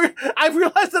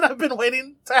realized that I've been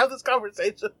waiting to have this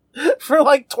conversation for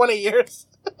like 20 years.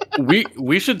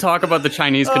 we should talk about the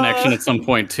Chinese connection at some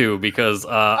point too, because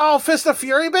Fist of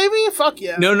Fury, baby, fuck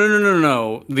yeah.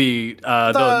 No. The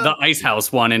Ice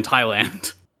House one in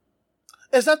Thailand.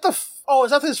 Is that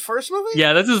is that his first movie?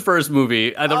 Yeah, that's his first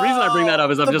movie. The reason I bring that up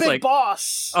is I'm just like, Big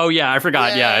Boss. Oh yeah, I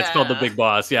forgot. Yeah, it's called The Big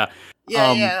Boss. Yeah.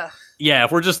 Yeah.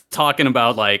 If we're just talking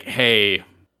about like, hey,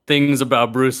 things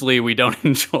about Bruce Lee we don't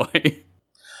enjoy.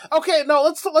 Okay, no,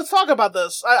 let's talk about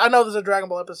this. I know this is a Dragon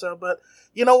Ball episode, but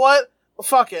you know what?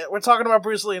 Fuck it. We're talking about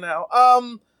Bruce Lee now.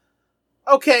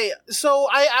 Okay, so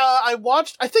I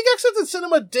watched. I think Accented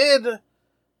Cinema did.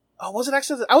 Oh, was it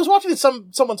Accented? I was watching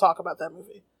someone talk about that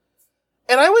movie,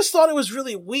 and I always thought it was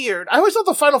really weird. I always thought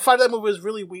the final fight of that movie was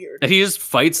really weird. That he just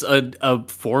fights a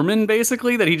foreman,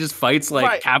 basically. That he just fights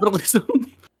like capitalism.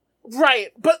 Right,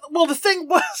 but the thing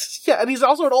was, yeah, and he's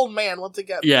also an old man once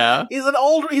again. Yeah, he's an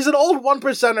old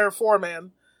 1%er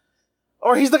foreman,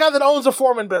 or he's the guy that owns a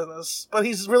foreman business, but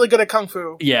he's really good at kung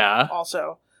fu. Yeah,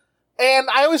 also, and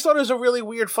I always thought it was a really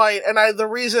weird fight, and the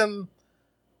reason,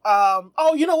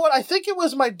 you know what? I think it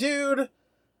was my dude,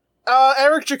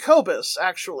 Eric Jacobus.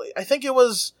 Actually, I think it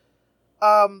was,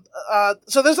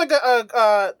 so there's like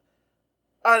an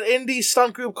indie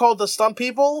stunt group called the Stunt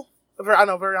People. I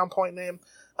know, very on point name.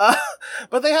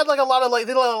 But they had like they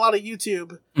did a lot of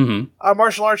YouTube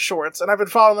martial arts shorts, and I've been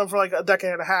following them for like a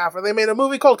decade and a half. And they made a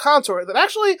movie called Contour that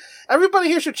actually everybody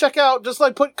here should check out. Just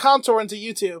like put Contour into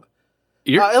YouTube.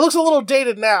 It looks a little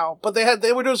dated now, but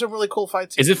they were doing some really cool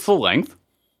fights. Is it full length?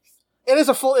 It is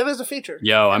a feature.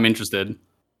 Yo, I'm interested.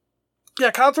 Yeah,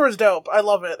 Contour is dope. I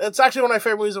love it. It's actually one of my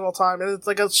favorite movies of all time, and it's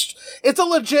like it's a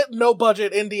legit no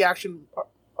budget indie action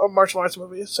martial arts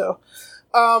movie. So,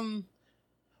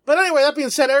 but anyway, that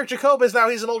being said, Eric Jacobus, now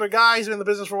he's an older guy, he's been in the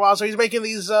business for a while, so he's making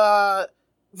these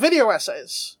video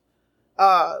essays.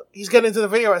 He's getting into the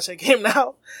video essay game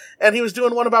now, and he was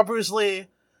doing one about Bruce Lee,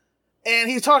 and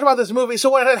he talked about this movie.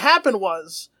 So what had happened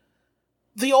was,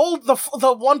 the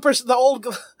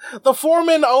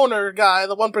foreman owner guy,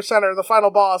 the 1%er, the final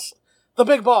boss, the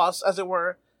big boss, as it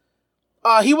were,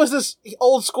 he was this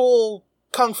old school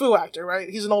kung fu actor, right?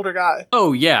 He's an older guy.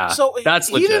 Oh, yeah. So that's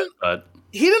legit, but...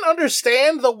 he didn't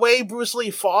understand the way Bruce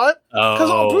Lee fought.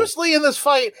 Because Bruce Lee in this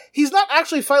fight, he's not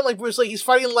actually fighting like Bruce Lee, he's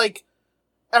fighting like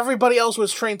everybody else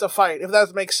was trained to fight, if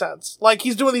that makes sense. Like,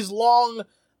 he's doing these long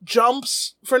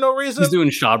jumps for no reason. He's doing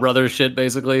Shaw Brothers shit,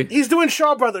 basically. He's doing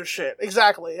Shaw Brothers shit,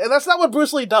 exactly. And that's not what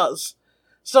Bruce Lee does.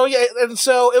 So, yeah, and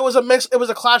so it was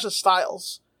a clash of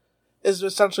styles, is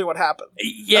essentially what happened.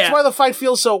 Yeah. That's why the fight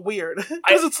feels so weird.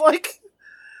 Because it's like...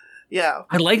 Yeah.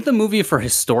 I like the movie for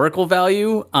historical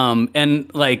value.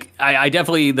 And like, I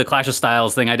definitely, the Clash of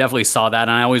Styles thing, I definitely saw that.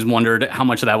 And I always wondered how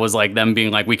much of that was like them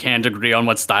being like, we can't agree on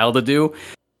what style to do.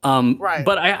 Right.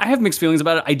 But I have mixed feelings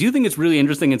about it. I do think it's really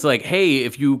interesting. It's like, hey,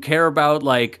 if you care about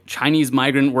like Chinese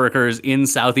migrant workers in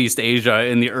Southeast Asia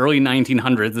in the early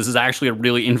 1900s, this is actually a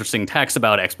really interesting text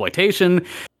about exploitation,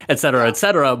 et cetera, et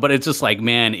cetera. But it's just like,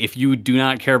 man, if you do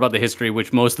not care about the history,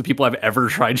 which most of the people I've ever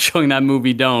tried showing that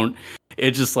movie don't,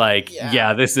 it's just like,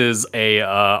 yeah, this is a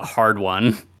hard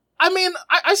one. I mean,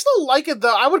 I still like it,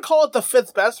 though. I would call it the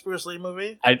 5th best Bruce Lee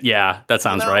movie. Yeah, that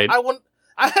sounds right.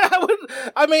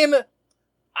 I mean,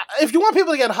 if you want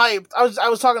people to get hyped, I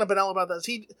was talking to Benel about this.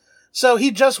 He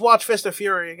just watched Fist of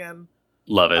Fury again.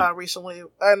 Love it. Recently.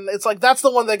 And it's like, that's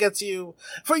the one that gets you...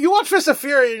 You watch Fist of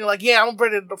Fury and you're like, yeah, I'm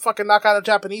ready to fucking knock out a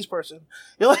Japanese person.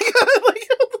 You're like,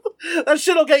 that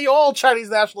shit'll get you all Chinese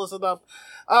nationalism up.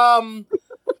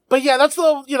 But yeah, that's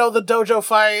the dojo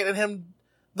fight and him,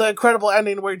 the incredible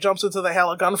ending where he jumps into the hail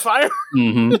of gunfire.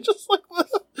 Mm-hmm. Just like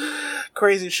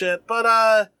crazy shit.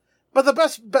 But the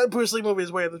best Bruce Lee movie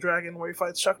is Way of the Dragon, where he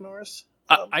fights Chuck Norris.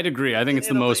 I'd agree. I think it's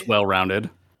the most well-rounded.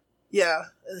 Yeah,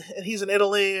 and he's in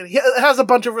Italy, and it has a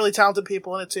bunch of really talented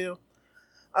people in it too.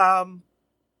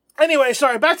 Anyway,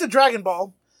 sorry, back to Dragon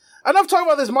Ball. Enough talking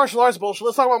about this martial arts bullshit.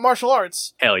 Let's talk about martial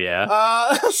arts. Hell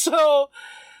yeah. So...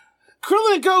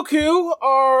 Krillin and Goku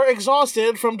are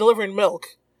exhausted from delivering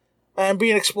milk and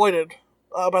being exploited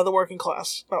by the working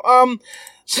class. No,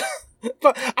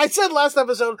 but I said last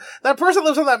episode, that person who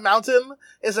lives on that mountain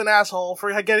is an asshole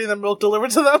for getting the milk delivered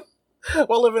to them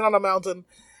while living on a mountain.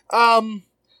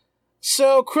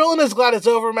 So Krillin is glad it's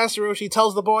over. Master Roshi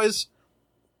tells the boys,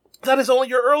 that is only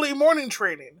your early morning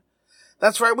training.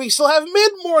 That's right, we still have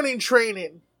mid-morning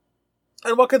training.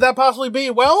 And what could that possibly be?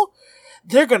 Well,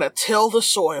 they're gonna till the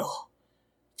soil.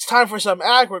 It's time for some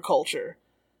agriculture.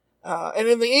 And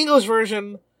in the English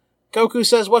version, Goku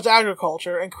says, what's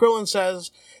agriculture? And Krillin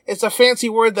says, it's a fancy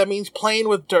word that means playing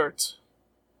with dirt.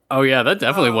 Oh yeah, that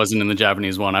definitely wasn't in the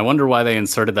Japanese one. I wonder why they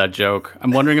inserted that joke. I'm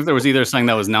wondering if there was either something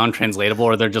that was non-translatable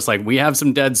or they're just like, we have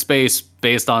some dead space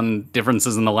based on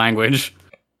differences in the language.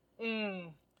 Yeah.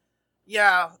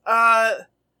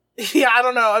 Yeah, I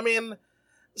don't know. I mean,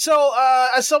 so,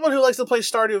 as someone who likes to play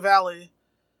Stardew Valley,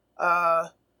 I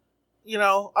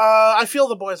feel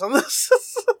the boys on this.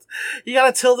 You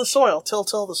gotta till the soil. Till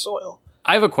the soil.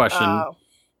 I have a question.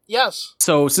 Yes.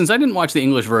 So, since I didn't watch the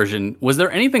English version, was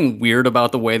there anything weird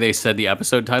about the way they said the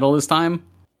episode title this time?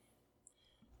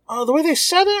 The way they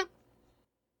said it?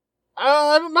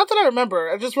 Not that I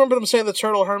remember. I just remember them saying the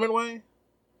Turtle Herman way.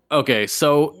 Okay,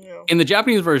 so in the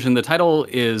Japanese version, the title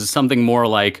is something more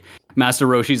like Master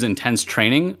Roshi's Intense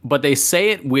Training, but they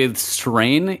say it with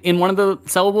strain in one of the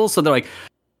syllables, so they're like,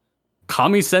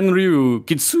 Kami Senryu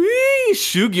Kitsui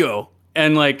Shugyo.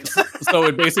 And like, so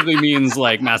it basically means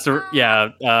like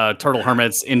Turtle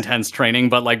Hermit's intense training,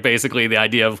 but like basically the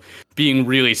idea of being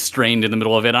really strained in the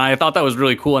middle of it. And I thought that was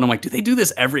really cool. And I'm like, do they do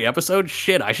this every episode?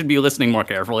 Shit, I should be listening more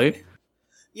carefully.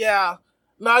 Yeah.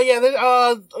 No,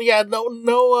 yeah,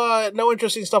 no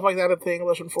interesting stuff like that in the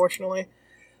English, unfortunately.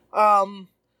 So,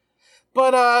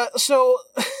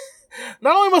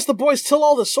 not only must the boys till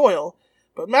all the soil,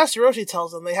 but Master Roshi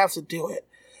tells them they have to do it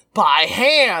by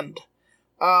hand.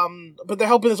 But they're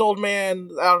helping this old man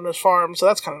out on his farm, so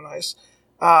that's kind of nice.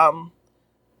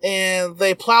 And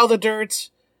they plow the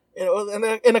dirt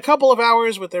in a couple of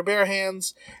hours with their bare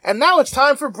hands, and now it's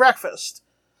time for breakfast.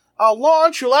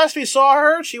 Launch, who last we saw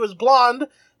her, she was blonde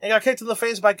and got kicked in the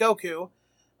face by Goku,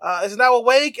 is now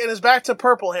awake and is back to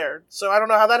purple-haired. So I don't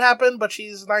know how that happened, but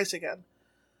she's nice again.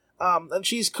 And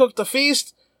she's cooked the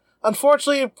feast.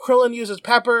 Unfortunately, Krillin uses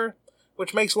pepper,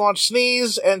 which makes Launch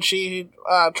sneeze, and she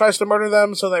tries to murder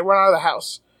them, so they run out of the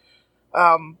house.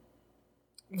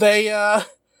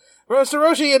 Master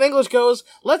Roshi in English goes,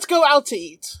 let's go out to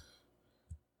eat.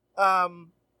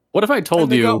 What if I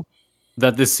told you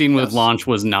that this scene with Launch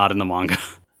was not in the manga?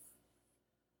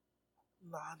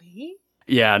 Nani?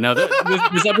 Yeah, no,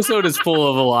 this episode is full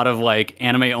of a lot of like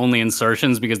anime-only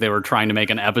insertions because they were trying to make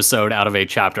an episode out of a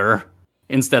chapter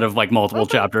instead of like multiple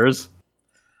chapters.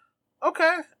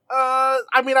 Okay.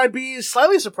 I mean, I'd be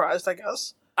slightly surprised, I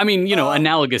guess. I mean,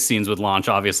 analogous scenes with launch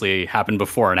obviously happened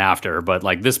before and after, but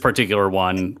like this particular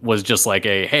one was just like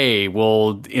hey,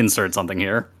 we'll insert something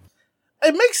here.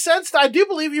 It makes sense. I do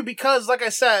believe you because, like I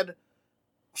said,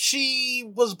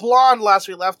 she was blonde last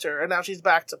we left her, and now she's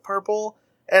back to purple,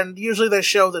 and usually they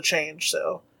show the change,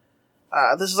 so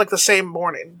this is like the same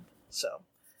morning. So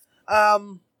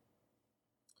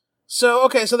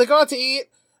okay, so they go out to eat.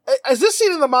 Is this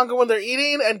scene in the manga when they're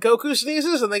eating and Goku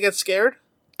sneezes and they get scared?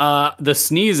 The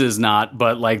sneeze is not,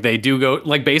 but like they do go,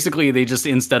 like basically they just,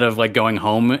 instead of like going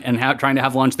home and trying to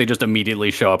have lunch, they just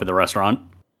immediately show up at the restaurant.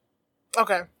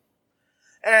 Okay.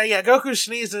 Yeah, Goku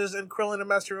sneezes and Krillin and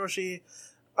Master Roshi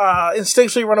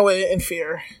instinctually run away in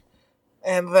fear.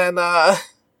 And then,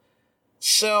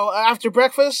 so after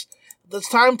breakfast, it's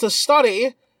time to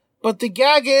study, but the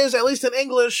gag is, at least in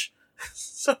English,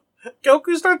 so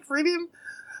Goku starts reading.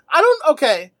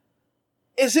 Okay.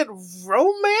 Is it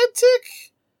romantic?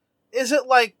 Is it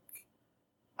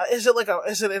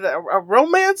a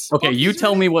romance? Okay, you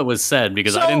tell me what was said,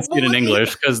 because I didn't see it in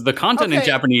English, because the content in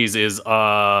Japanese is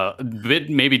a bit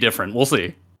maybe different. We'll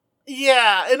see.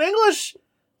 Yeah, in English,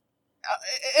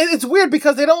 it's weird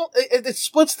because they don't, it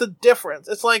splits the difference.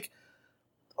 It's like,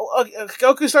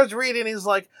 Goku starts reading, he's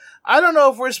like, I don't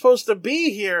know if we're supposed to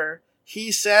be here,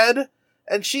 he said.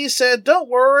 And she said, don't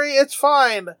worry, it's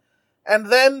fine.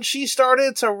 And then she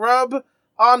started to rub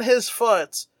on his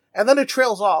foot. And then it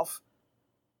trails off.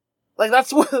 Like,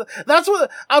 that's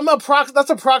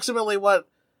approximately what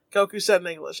Goku said in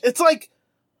English. It's like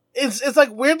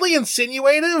weirdly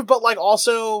insinuative, but like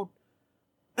also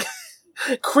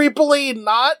creepily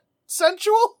not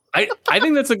sensual. I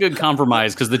think that's a good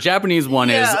compromise, because the Japanese one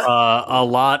is a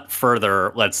lot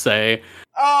further, let's say.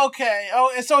 Okay. Oh,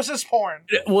 so it's just porn.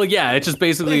 Well, yeah, it's just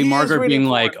basically Margaret being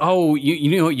like, oh,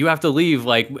 you have to leave,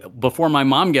 like, before my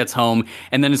mom gets home.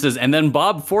 And then it says, and then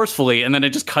Bob forcefully, and then it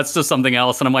just cuts to something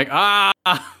else. And I'm like,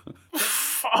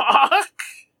 Fuck.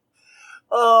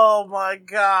 Oh my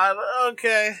god.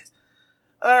 Okay.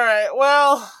 Alright,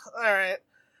 well, alright.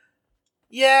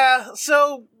 Yeah,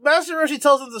 so Master Roshi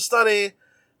tells him to study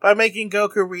by making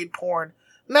Goku read porn.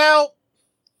 Now,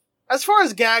 as far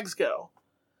as gags go,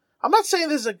 I'm not saying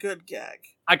this is a good gag.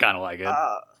 I kind of like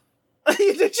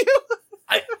it. Did you?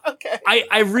 Okay.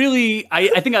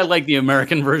 I think I like the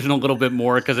American version a little bit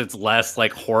more because it's less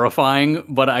like horrifying,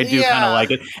 but I do kind of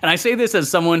like it. And I say this as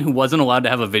someone who wasn't allowed to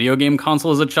have a video game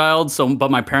console as a child,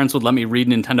 but my parents would let me read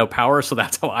Nintendo Power, so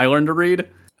that's how I learned to read.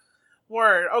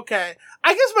 Word. Okay.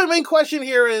 I guess my main question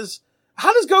here is,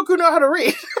 how does Goku know how to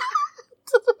read?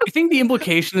 I think the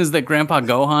implication is that Grandpa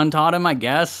Gohan taught him, I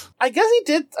guess. I guess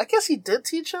he did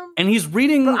teach him. And he's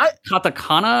reading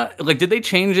katakana. Like, did they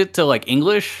change it to, like,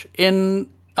 English in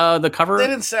the cover? They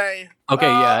didn't say. Okay,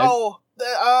 yeah.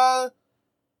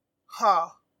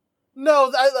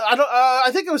 No, I don't, I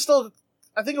think it was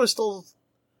still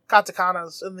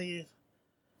katakanas in the...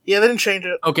 Yeah, they didn't change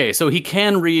it. Okay, so he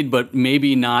can read, but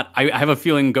maybe not. I have a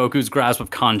feeling Goku's grasp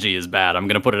of kanji is bad. I'm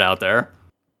going to put it out there.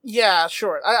 Yeah,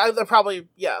 sure. I probably,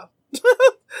 yeah.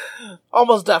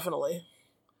 Almost definitely.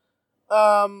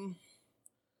 So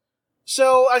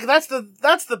like that's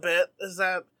the bit, is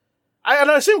that I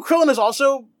assume Krillin is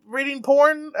also reading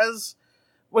porn as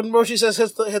when Roshi says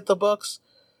hit the books.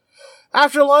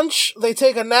 After lunch, they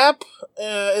take a nap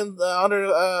in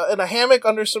a hammock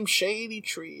under some shady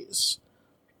trees.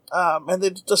 And they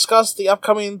discuss the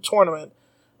upcoming tournament,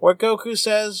 where Goku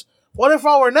says, what if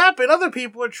while we're napping, other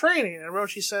people are training? And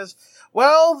Roshi says,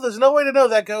 well, there's no way to know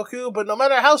that, Goku, but no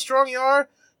matter how strong you are,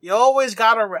 you always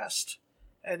gotta rest.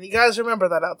 And you guys remember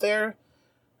that out there.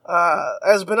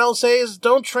 As Benel says,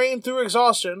 don't train through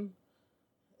exhaustion,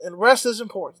 and rest is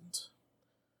important.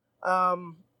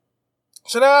 So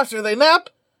now after they nap,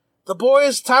 the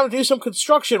boys, time to do some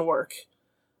construction work.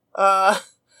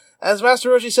 As Master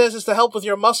Roshi says, it's to help with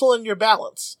your muscle and your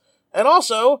balance. And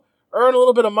also, earn a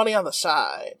little bit of money on the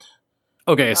side.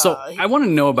 Okay, so I want to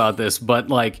know about this, but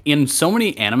like in so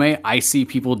many anime, I see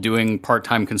people doing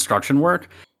part-time construction work.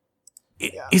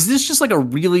 Yeah. Is this just like a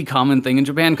really common thing in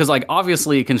Japan? Because like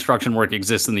obviously construction work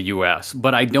exists in the US,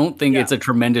 but I don't think it's a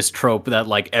tremendous trope that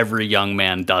like every young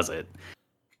man does it.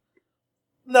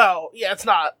 No, yeah, it's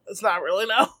not. It's not really,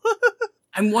 no.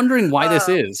 I'm wondering why this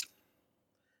is.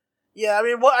 Yeah, I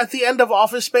mean, at the end of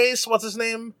Office Space, what's his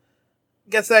name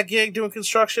gets that gig doing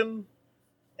construction,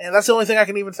 and that's the only thing I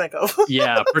can even think of.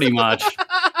 Yeah, pretty much.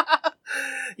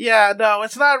 Yeah, no,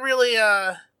 it's not really,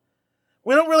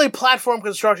 we don't really platform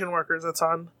construction workers a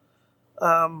ton,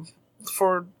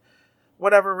 for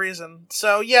whatever reason.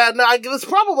 So, yeah, no, this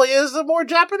probably is a more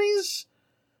Japanese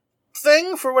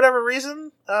thing for whatever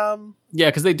reason. Yeah,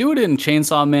 because they do it in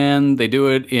Chainsaw Man. They do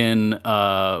it in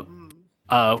God,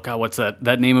 what's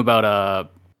that name about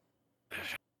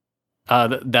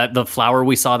that the flower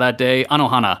we saw that day,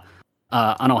 Anohana.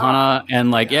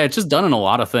 And it's just done in a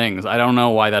lot of things. I don't know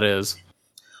why that is.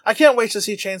 I can't wait to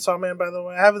see Chainsaw Man, by the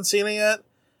way. I haven't seen it yet.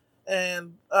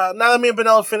 And now that me and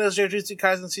Benella finished Jujutsu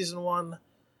Kaisen Season 1,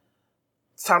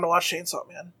 it's time to watch Chainsaw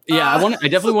Man. Yeah, I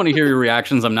definitely want to hear your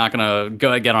reactions. I'm not going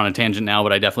to get on a tangent now,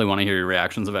 but I definitely want to hear your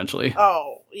reactions eventually.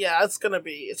 Oh, yeah, it's gonna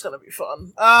be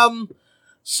fun.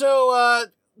 So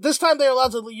this time they're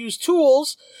allowed to use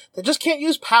tools. They just can't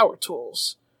use power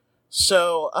tools.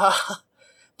 So,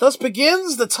 thus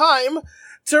begins the time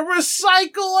to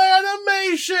recycle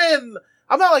animation!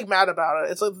 I'm not, mad about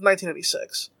it. It's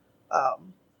 1986.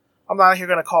 I'm not here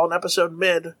gonna call an episode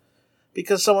mid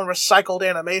because someone recycled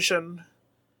animation.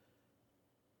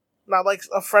 Not like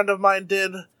a friend of mine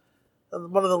did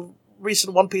in one of the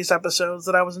recent One Piece episodes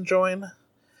that I was enjoying.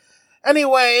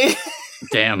 Anyway.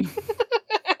 Damn.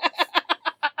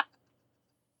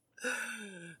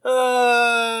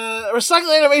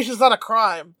 Recycling animation is not a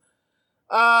crime.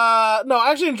 No, I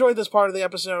actually enjoyed this part of the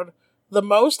episode the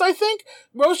most, I think.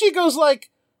 Roshi goes,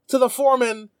 to the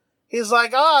foreman. He's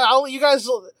like, you guys...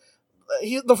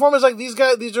 the foreman's like, these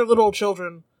are little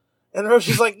children. And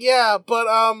Roshi's like, yeah, but,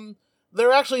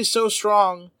 they're actually so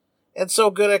strong and so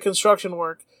good at construction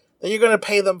work that you're gonna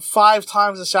pay them 5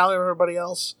 times the salary of everybody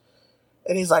else.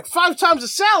 And he's like, 5 times the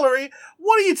salary?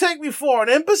 What do you take me for, an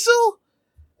imbecile?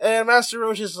 And Master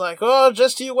Roshi's like, oh,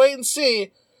 just you wait and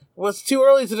see. Well, it's too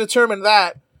early to determine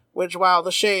that. Which, wow,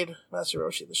 the shade. Master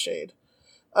Roshi, the shade.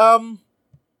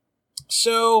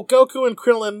 So, Goku and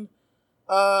Krillin,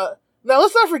 now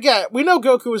let's not forget, we know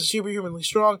Goku is superhumanly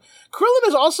strong. Krillin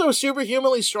is also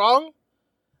superhumanly strong.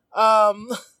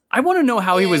 I want to know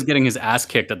how he was getting his ass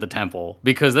kicked at the temple,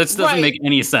 because this doesn't make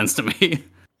any sense to me.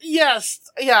 Yes,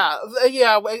 yeah,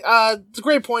 it's a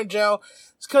great point, Joe.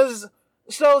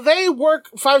 So they work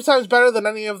 5 times better than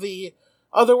any of the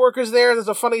other workers there. There's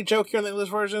a funny joke here in the English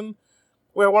version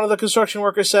where one of the construction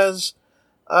workers says,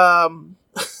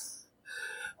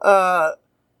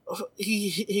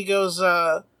 he goes,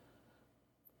 fuck,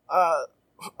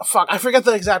 I forget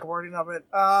the exact wording of it.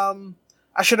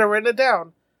 I should have written it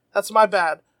down. That's my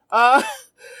bad. I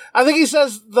think he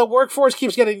says the workforce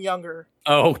keeps getting younger.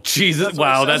 Oh, Jesus.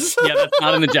 Wow, that's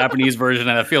not in the Japanese version,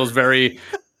 and that feels very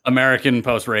American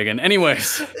post-Reagan.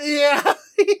 Anyways. Yeah,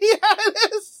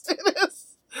 it is.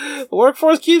 The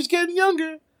workforce keeps getting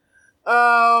younger.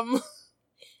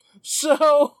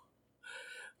 So,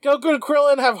 Goku and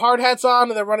Krillin have hard hats on,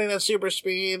 and they're running at super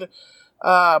speed,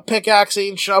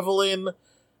 pickaxing, shoveling,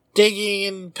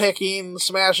 digging, picking,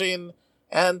 smashing,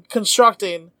 and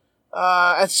constructing,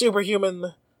 at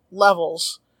superhuman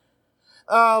levels.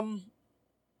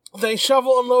 They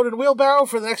shovel, unload, and wheelbarrow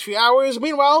for the next few hours.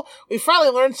 Meanwhile, we finally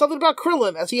learned something about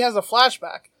Krillin, as he has a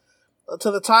flashback to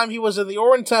the time he was in the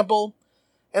Orin Temple,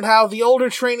 and how the older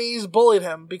trainees bullied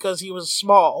him because he was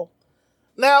small.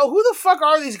 Now, who the fuck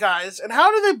are these guys, and how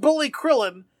do they bully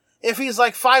Krillin if he's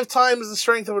 5 times the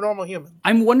strength of a normal human?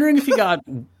 I'm wondering if he got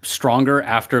stronger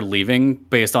after leaving,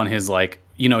 based on his,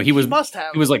 he must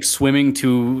have. He was swimming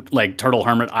to Turtle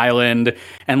Hermit Island,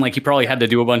 and he probably had to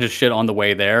do a bunch of shit on the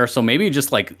way there. So maybe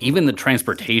just even the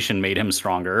transportation made him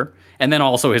stronger, and then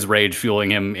also his rage fueling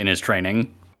him in his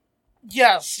training.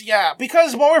 Yes, yeah,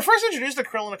 because when we were first introduced to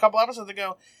Krillin a couple episodes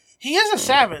ago, he is a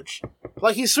savage.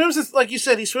 He swims, like you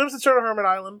said, he swims to Turtle Hermit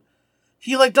Island.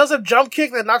 He does a jump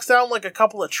kick that knocks down a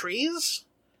couple of trees.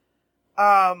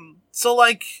 So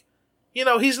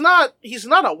he's not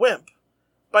a wimp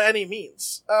by any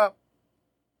means.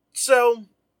 So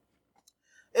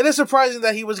it is surprising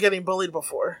that he was getting bullied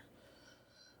before.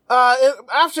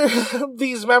 After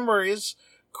these memories,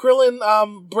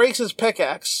 Krillin breaks his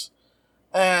pickaxe,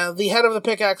 and the head of the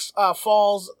pickaxe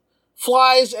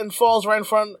flies and falls right in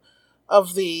front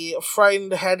of the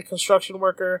frightened head construction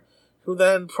worker, who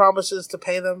then promises to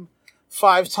pay them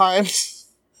 5 times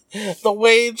the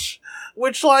wage,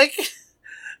 which,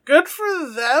 good for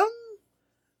them,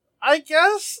 I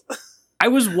guess. I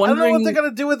was wondering... I don't know what they're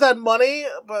going to do with that money,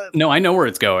 but... No, I know where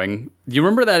it's going. You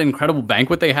remember that incredible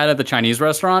banquet they had at the Chinese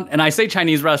restaurant? And I say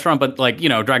Chinese restaurant, but,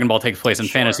 Dragon Ball takes place in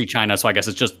fantasy China, so I guess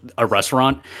it's just a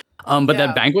restaurant. But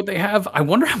that banquet they have, I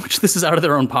wonder how much this is out of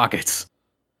their own pockets.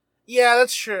 Yeah,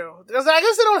 that's true. Because I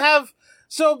guess they don't have...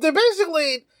 So, they're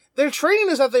basically... Their training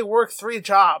is that they work 3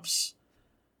 jobs.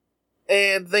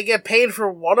 And they get paid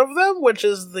for one of them, which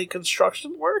is the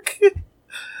construction work.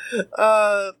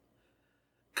 Because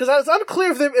it's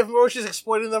unclear if Roshi's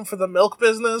exploiting them for the milk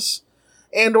business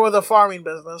and or the farming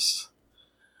business.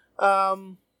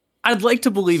 I'd like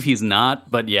to believe he's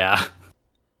not, but yeah.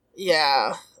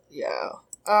 Yeah.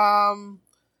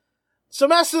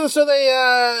 Master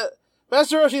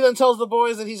Roshi then tells the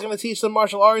boys that he's going to teach them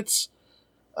martial arts.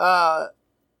 It's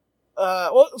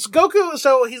Goku,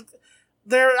 so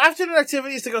their afternoon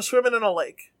activities to go swimming in a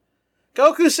lake.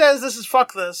 Goku says, "This is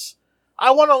fuck this.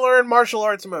 I want to learn martial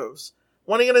arts moves.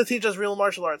 When are you going to teach us real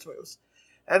martial arts moves?"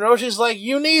 And Roshi's like,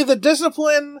 "You need the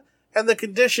discipline and the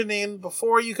conditioning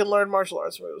before you can learn martial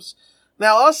arts moves."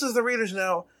 Now, us as the readers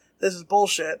know, this is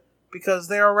bullshit, because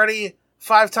they're already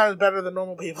 5 times better than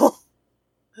normal people.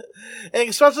 And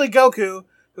especially Goku,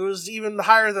 who's even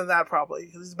higher than that probably,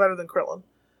 because he's better than Krillin.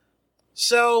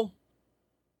 So,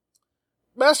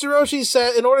 Master Roshi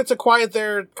said, in order to quiet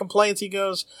their complaints, he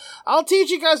goes, "I'll teach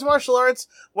you guys martial arts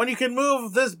when you can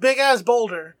move this big-ass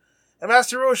boulder." And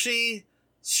Master Roshi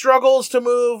struggles to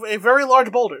move a very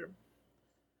large boulder.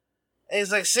 And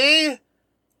he's like, "See?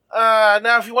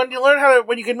 Now when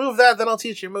you can move that, then I'll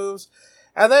teach you moves."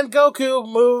 And then Goku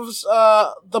moves,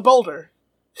 the boulder.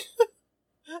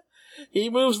 He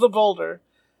moves the boulder.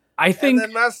 I think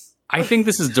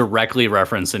this is directly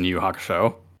referenced in Yu Yu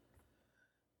Hakusho.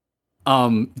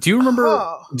 Do you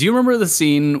remember the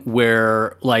scene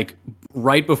where, like,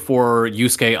 right before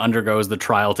Yusuke undergoes the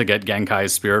trial to get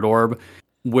Genkai's spirit orb,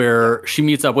 where she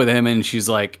meets up with him and she's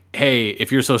like, "Hey,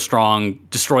 if you're so strong,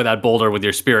 destroy that boulder with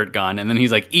your spirit gun." And then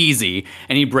he's like, "Easy."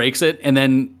 And he breaks it. And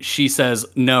then she says,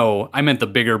 "No, I meant the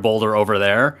bigger boulder over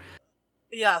there."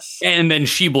 Yes. And then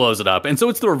she blows it up. And so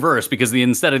it's the reverse, because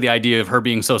instead of the idea of her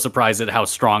being so surprised at how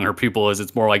strong her pupil is,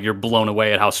 it's more like you're blown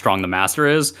away at how strong the master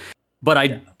is. But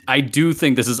I do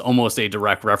think this is almost a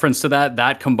direct reference to that.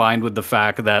 That combined with the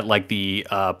fact that, like, the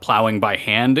plowing by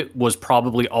hand was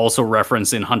probably also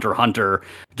referenced in Hunter x Hunter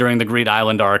during the Greed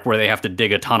Island arc, where they have to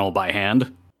dig a tunnel by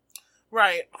hand.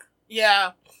 Right.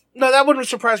 Yeah. No, that wouldn't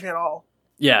surprise me at all.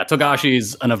 Yeah,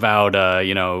 Togashi's an avowed,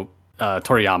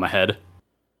 Toriyama head.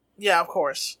 Yeah, of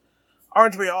course.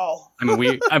 Aren't we all? I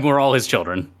mean, we're all his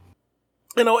children.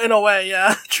 In a way,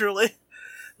 yeah, truly.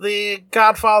 The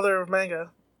godfather of manga.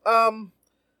 The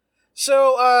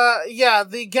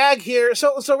gag here.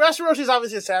 So Master Roshi's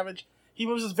obviously a savage. He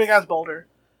moves this big-ass boulder,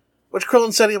 which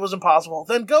Krillin said it was impossible.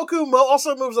 Then Goku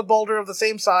also moves a boulder of the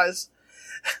same size,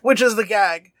 which is the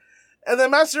gag. And then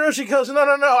Master Roshi goes, no,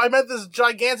 I meant this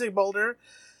gigantic boulder.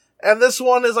 And this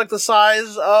one is like the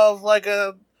size of like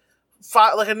a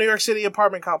New York City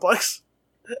apartment complex.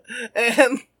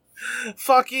 And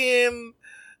fucking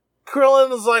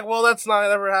Krillin is like, well, that's not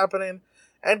ever happening.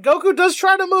 And Goku does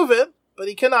try to move it, but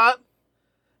he cannot.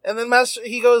 And then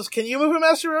he goes, "Can you move it,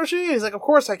 Master Roshi?" He's like, "Of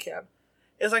course I can."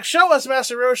 He's like, "Show us,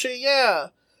 Master Roshi." Yeah.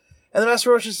 And then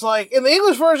Master Roshi's like, in the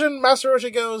English version, Master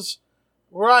Roshi goes,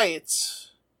 "Right.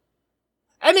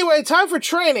 Anyway, time for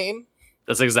training."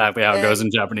 That's exactly how it goes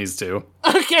in Japanese too.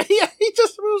 Okay, yeah, he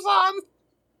just moves on.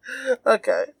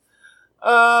 Okay.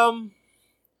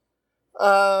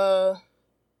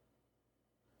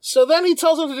 So then he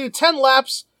tells him to do 10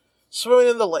 laps swimming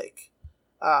in the lake.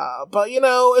 But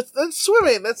it's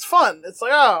swimming. It's fun. It's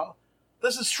like, oh,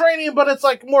 this is training, but it's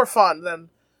like more fun than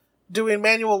doing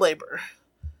manual labor.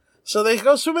 So they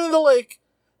go swimming in the lake,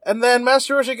 and then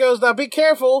Master Roshi goes, "Now be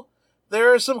careful.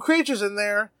 There are some creatures in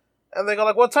there." And they go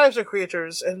like, "What types of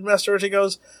creatures?" And Master Roshi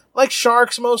goes, "Like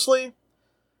sharks mostly."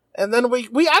 And then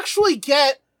we actually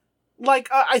get like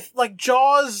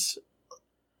Jaws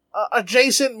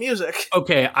adjacent music.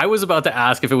 Okay, I was about to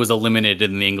ask if it was eliminated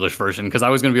in the English version, because I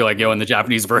was going to be like, "Yo, in the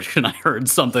Japanese version, I heard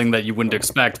something that you wouldn't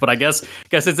expect," but I guess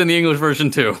it's in the English version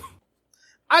too.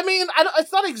 I mean,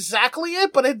 it's not exactly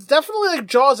it, but it's definitely like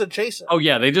Jaws adjacent. Oh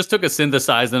yeah, they just took a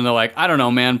synthesizer and they're like, "I don't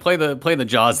know, man, play the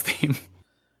Jaws theme."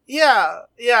 Yeah,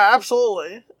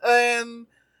 absolutely, and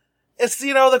it's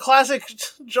the classic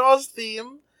Jaws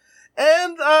theme.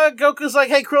 And Goku's like,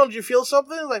 "Hey, Krillin, did you feel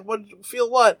something?" Like, "What? Feel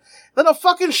what?" Then a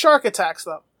fucking shark attacks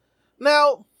them.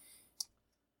 Now,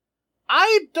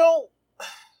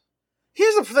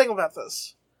 here's the thing about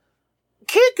this.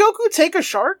 Can't Goku take a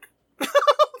shark?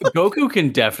 Goku can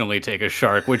definitely take a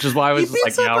shark, which is why I was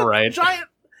like, "Yeah, right."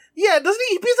 Yeah, doesn't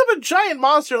he? He beats up a giant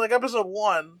monster like episode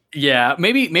 1. Yeah,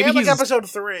 maybe and he's episode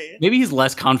 3. Maybe he's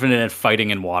less confident at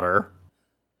fighting in water.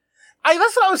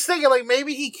 That's what I was thinking. Like,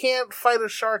 maybe he can't fight a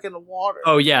shark in the water.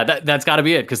 Oh yeah, that's got to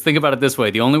be it. Because think about it this way: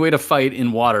 the only way to fight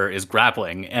in water is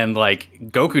grappling, and like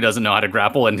Goku doesn't know how to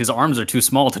grapple, and his arms are too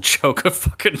small to choke a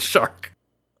fucking shark.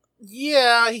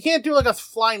 Yeah, he can't do like a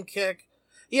flying kick.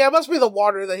 Yeah, it must be the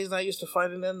water that he's not used to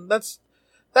fighting in. That's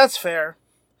fair.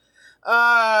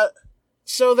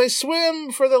 So they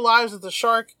swim for their lives as the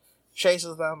shark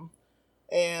chases them,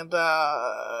 and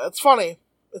it's funny.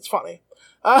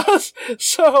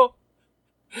 So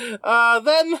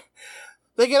Then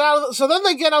they get then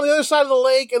they get on the other side of the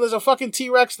lake, and there's a fucking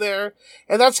T-Rex there,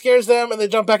 and that scares them, and they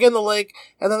jump back in the lake,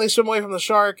 and then they swim away from the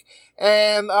shark,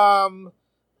 and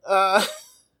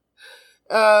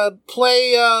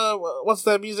play what's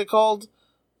that music called?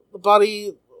 The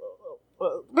Buddy.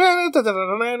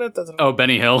 Oh,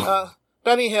 Benny Hill.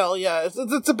 Benny Hill, yeah,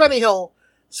 it's a Benny Hill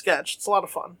sketch. It's a lot of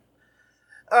fun.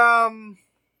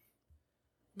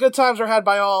 Good times are had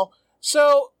by all.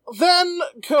 So then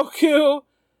Goku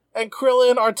and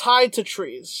Krillin are tied to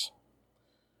trees.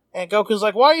 And Goku's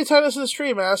like, why are you tied us to this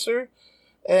tree, Master?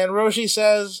 And Roshi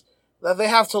says that they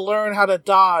have to learn how to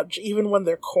dodge even when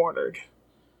they're cornered.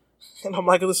 And I'm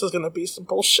like, this is going to be some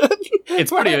bullshit.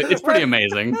 It's pretty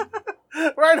amazing.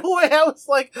 Right away, I was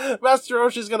like, Master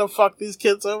Roshi's going to fuck these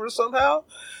kids over somehow.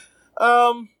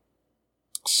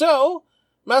 So,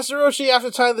 Master Roshi,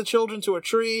 after tying the children to a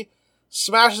tree,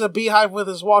 smashes a beehive with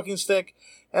his walking stick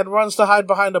and runs to hide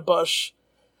behind a bush.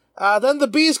 Then the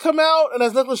bees come out, and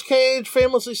as Nicolas Cage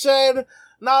famously said,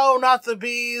 no, not the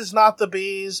bees, not the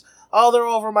bees. Oh, they're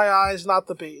over my eyes, not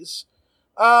the bees.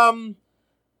 And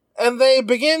they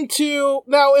begin to...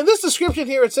 Now, in this description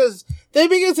here, it says, they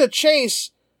begin to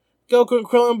chase Goku and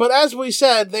Krillin, but as we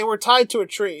said, they were tied to a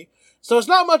tree. So it's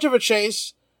not much of a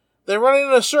chase. They're running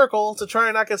in a circle to try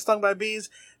and not get stung by bees.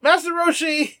 Master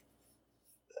Roshi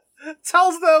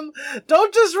tells them,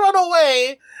 don't just run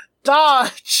away,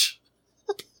 dodge.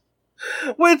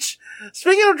 Which,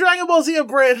 speaking of Dragon Ball Z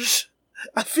Abridged,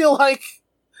 I feel like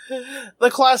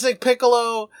the classic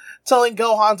Piccolo telling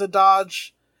Gohan to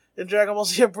dodge in Dragon Ball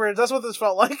Z Abridged. That's what this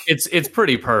felt like. It's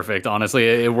pretty perfect, honestly.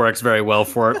 It works very well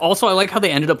for it. Also, I like how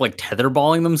they ended up like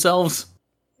tetherballing themselves.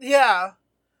 Yeah.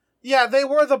 Yeah, they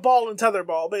were the ball and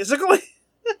tetherball, basically.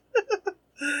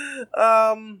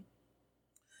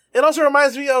 It also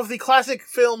reminds me of the classic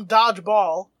film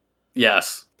Dodgeball.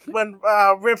 Yes. When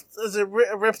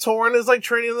Rip Torn is like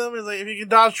training them. He's like, if you can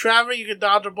dodge traffic, you can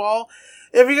dodge a ball.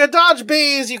 If you can dodge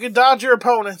bees, you can dodge your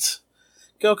opponents.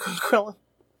 Goku and Krillin.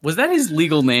 Was that his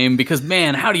legal name? Because,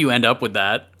 man, how do you end up with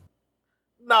that?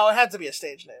 No, it had to be a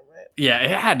stage name, right? Yeah,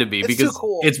 it had to be, it's because too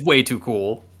cool. It's way too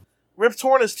cool. Rip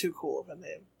Torn is too cool of a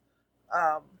name.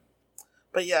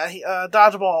 But yeah,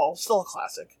 Dodgeball, still a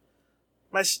classic.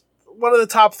 One of the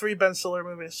top 3 Ben Stiller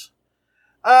movies.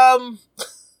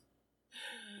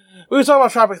 We were talking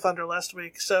about Tropic Thunder last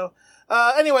week, so...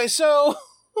 anyway, so...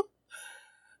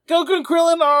 Goku and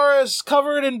Krillin are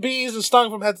covered in bees and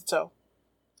stung from head to toe.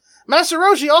 Master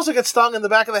Roshi also gets stung in the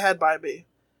back of the head by a bee.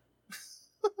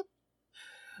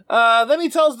 Then he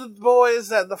tells the boys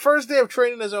that the first day of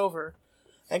training is over.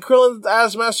 And Krillin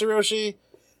asks Master Roshi,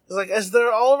 he's like, is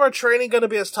all of our training going to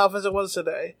be as tough as it was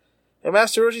today? And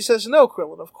Master Roshi says, no,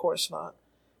 Krillin, of course not.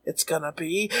 It's going to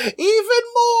be even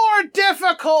more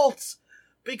difficult!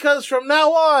 Because from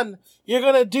now on, you're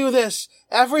going to do this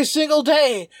every single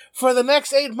day for the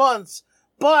next 8 months.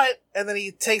 But, and then he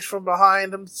takes from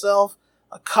behind himself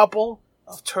a couple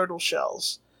of turtle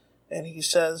shells. And he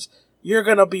says, you're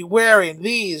going to be wearing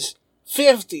these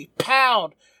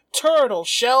 50-pound turtle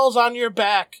shells on your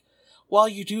back while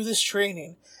you do this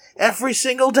training every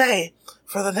single day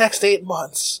for the next 8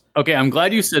 months. Okay, I'm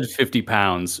glad you said 50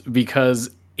 pounds,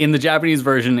 because in the Japanese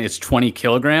version, it's 20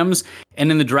 kilograms.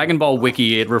 And in the Dragon Ball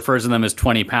Wiki, it refers to them as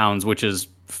 20 pounds, which is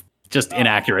just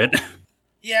inaccurate.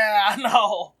 Yeah,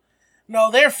 no. No,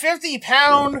 they're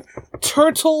 50-pound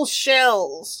turtle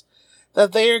shells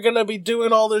that they are going to be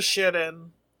doing all this shit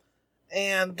in.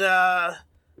 And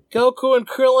Goku and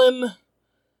Krillin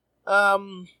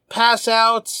pass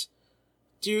out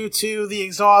due to the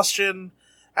exhaustion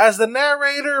as the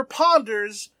narrator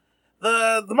ponders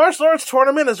the martial arts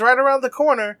tournament is right around the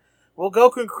corner. Will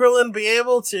Goku and Krillin be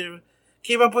able to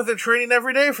keep up with their training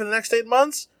every day for the next 8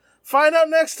 months? Find out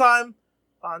next time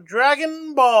on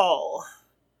Dragon Ball.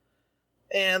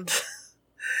 And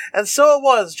so it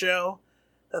was, Joe,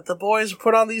 that the boys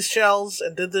put on these shells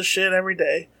and did this shit every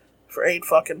day for 8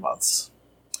 fucking months.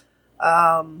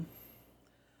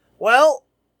 Well,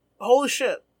 holy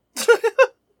shit.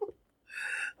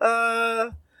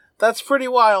 That's pretty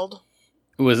wild.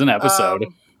 It was an episode.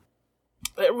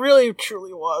 It really,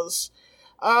 truly was.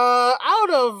 Out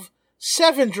of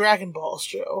 7 Dragon Balls,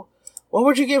 Joe, what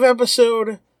would you give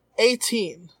episode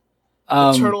 18?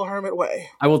 The Turtle Hermit Way.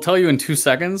 I will tell you in 2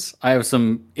 seconds. I have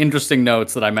some interesting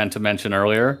notes that I meant to mention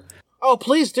earlier. Oh,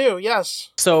 please do, yes.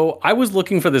 So I was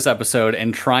looking for this episode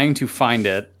and trying to find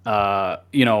it, I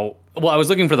was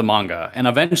looking for the manga, and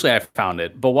eventually I found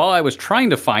it. But while I was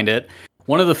trying to find it,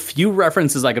 one of the few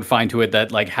references I could find to it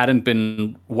that hadn't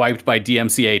been wiped by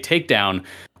DMCA takedown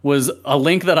was a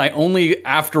link that I only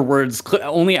after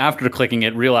clicking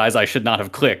it realized I should not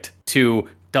have clicked, to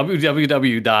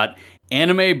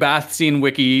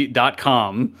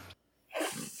www.animebathscenewiki.com,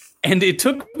 and it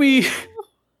took me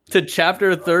to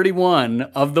chapter 31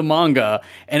 of the manga,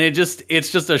 and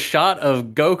it's just a shot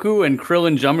of Goku and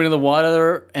Krillin jumping in the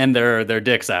water and their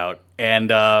dicks out.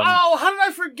 And oh, how did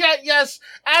I forget? Yes,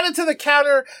 add it to the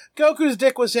counter. Goku's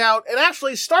dick was out, and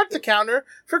actually start the counter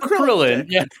for Krillin's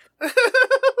dick.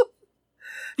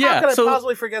 Yeah. How could I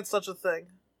possibly forget such a thing?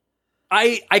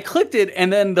 I clicked it,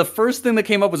 and then the first thing that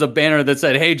came up was a banner that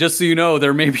said, "Hey, just so you know,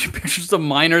 there may be pictures of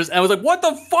minors." And I was like, "What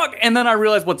the fuck?" And then I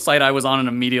realized what site I was on, and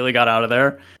immediately got out of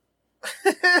there.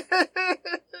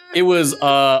 It was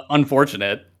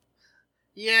unfortunate.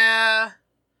 Yeah.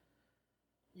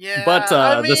 But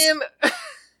I mean,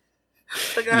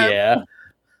 yeah.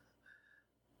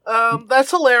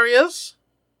 That's hilarious.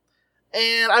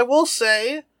 And I will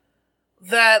say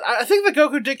that I think the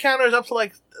Goku dick counter is up to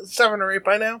like 7 or 8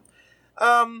 by now.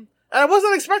 And I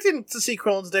wasn't expecting to see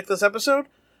Krillin's dick this episode,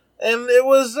 and it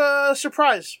was a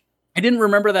surprise. I didn't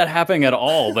remember that happening at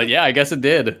all, but yeah, I guess it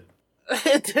did.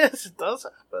 It does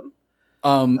happen.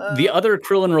 The other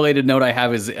Krillin-related note I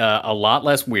have is a lot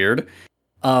less weird.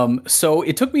 So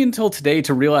it took me until today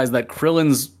to realize that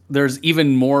there's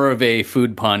even more of a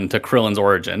food pun to Krillin's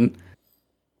origin.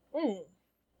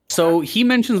 So he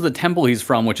mentions the temple he's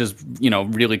from, which is,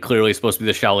 really clearly supposed to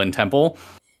be the Shaolin Temple,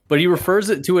 but he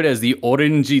refers to it as the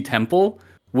Orenji Temple,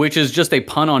 which is just a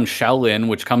pun on Shaolin,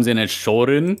 which comes in as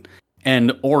Shorin,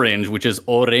 and orange, which is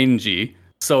Orenji.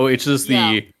 So it's just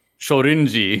the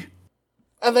Shorinji.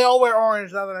 And they all wear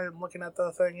orange now that I'm looking at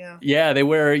the thing, yeah. Yeah, they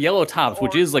wear yellow tops,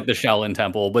 which is like the Shaolin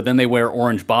Temple, but then they wear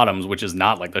orange bottoms, which is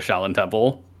not like the Shaolin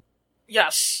Temple.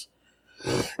 Yes.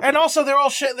 And also, they're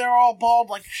all bald,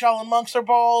 like Shaolin monks are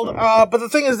bald. But the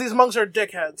thing is, these monks are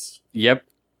dickheads. Yep.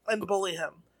 And bully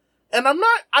him. And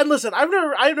listen, I've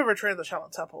never trained the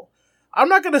Shaolin Temple. I'm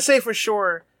not going to say for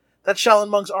sure that Shaolin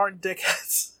monks aren't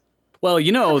dickheads. Well,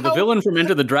 the villain from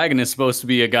Enter the Dragon is supposed to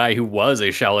be a guy who was a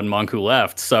Shaolin monk who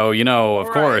left. So, of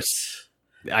course,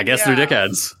 I guess they're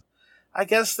dickheads. I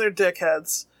guess they're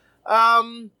dickheads.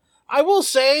 I will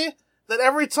say that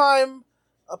every time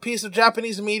a piece of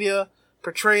Japanese media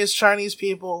portrays Chinese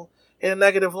people in a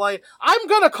negative light, I'm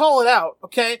gonna call it out,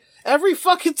 okay? Every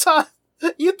fucking time.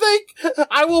 You think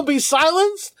I will be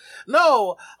silenced?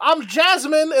 No, I'm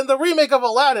Jasmine in the remake of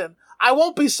Aladdin. I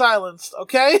won't be silenced,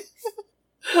 okay?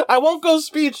 I won't go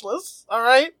speechless,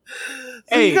 alright?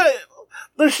 Hey.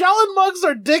 The Shaolin monks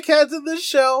are dickheads in this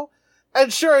show,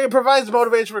 and sure, it provides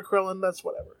motivation for Krillin, that's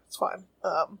whatever. It's fine.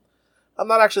 I'm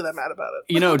not actually that mad about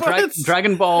it.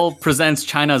 Dragon Ball presents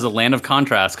China as a land of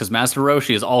contrast, because Master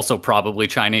Roshi is also probably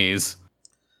Chinese.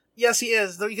 Yes, he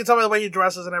is. You can tell by the way he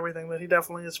dresses and everything that he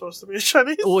definitely is supposed to be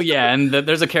Chinese. Well, yeah, and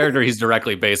there's a character he's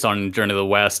directly based on Journey to the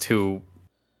West who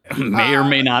may or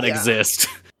may not exist.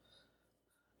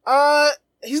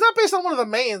 He's not based on one of the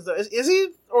mains, though. Is he?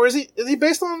 Or is he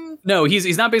based on... No,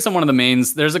 he's not based on one of the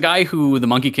mains. There's a guy who the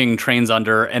Monkey King trains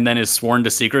under and then is sworn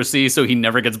to secrecy, so he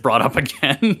never gets brought up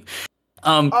again.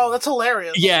 That's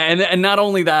hilarious. Yeah, and not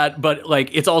only that, but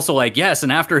it's also yes,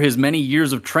 and after his many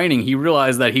years of training, he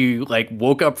realized that he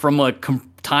woke up from a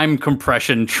time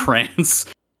compression trance,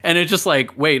 and it's just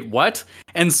wait, what?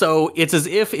 And so it's as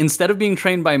if instead of being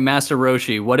trained by Master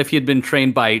Roshi, what if he had been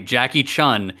trained by Jackie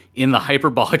Chun in the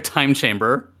hyperbolic time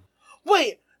chamber?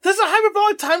 Wait, there's a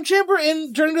hyperbolic time chamber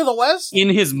in Journey to the West? In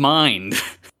his mind.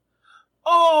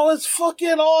 Oh, it's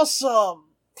fucking awesome.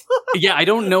 Yeah, I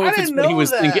don't know if it's what he was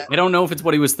thinking. I don't know if it's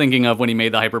what he was thinking of when he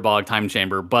made the hyperbolic time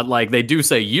chamber, but they do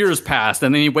say years passed,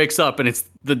 and then he wakes up and it's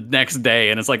the next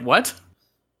day, and it's what?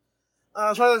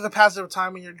 It's probably the passage of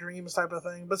time in your dreams type of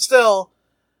thing, but still,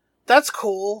 that's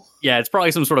cool. Yeah, it's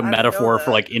probably some sort of metaphor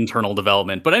for internal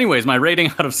development. But anyways, my rating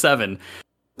out of 7.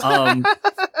 I'm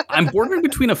bordering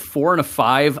between a 4 and a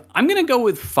 5. I'm gonna go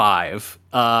with 5.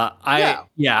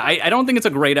 I don't think it's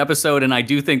a great episode, and I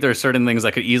do think there are certain things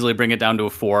that could easily bring it down to a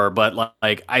 4. But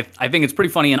I think it's pretty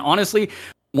funny. And honestly,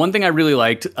 one thing I really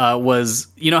liked was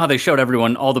how they showed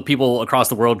all the people across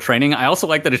the world training. I also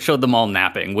like that it showed them all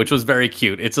napping, which was very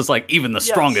cute. It's just even the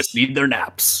strongest need their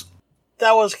naps.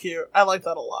 That was cute. I like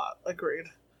that a lot. Agreed.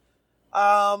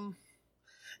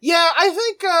 Yeah, I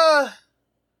think.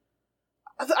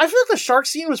 I feel like the shark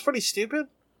scene was pretty stupid.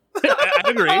 I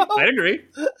agree.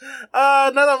 Now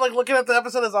that I'm looking at the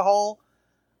episode as a whole,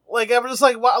 I'm just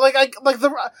the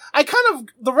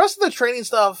rest of the training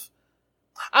stuff.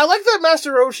 I like that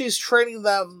Master Roshi's training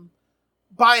them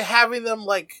by having them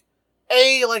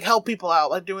help people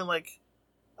out, doing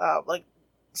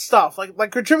stuff,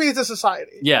 contributing to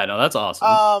society. Yeah, no, that's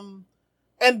awesome.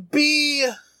 And B,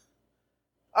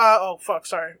 Oh, fuck,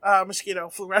 sorry. Mosquito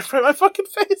flew right in my fucking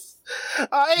face.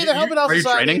 Hey, they're helping out Are you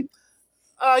society. training?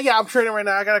 Yeah, I'm training right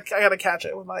now. I gotta catch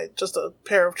it with just a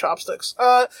pair of chopsticks.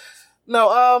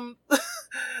 No,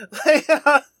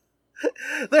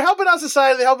 they're helping out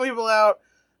society, they're helping people out.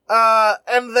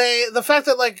 And the fact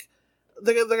that, like,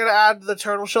 they're gonna add the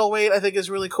turtle shell weight, I think is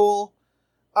really cool.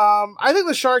 I think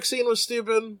the shark scene was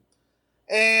stupid.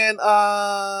 And,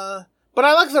 but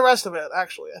I like the rest of it,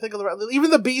 actually. I think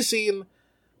even the bee scene,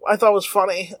 I thought was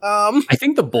funny. I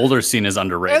think the boulder scene is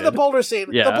underrated. And the boulder scene.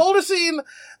 Yeah. The boulder scene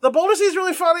is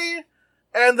really funny.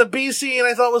 And the bee scene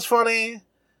I thought was funny.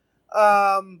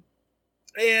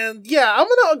 And yeah, I'm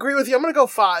gonna agree with you. I'm gonna go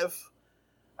 5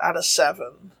 out of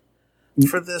 7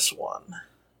 for this one.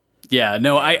 Yeah,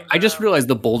 no, I just realized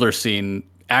the boulder scene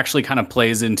actually kind of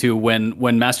plays into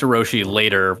when Master Roshi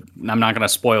later, I'm not going to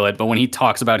spoil it, but when he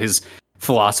talks about his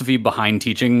philosophy behind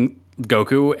teaching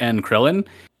Goku and Krillin,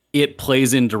 it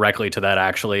plays in directly to that,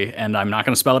 actually. And I'm not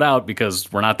going to spell it out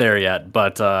because we're not there yet,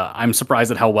 but I'm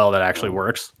surprised at how well that actually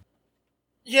works.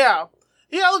 Yeah.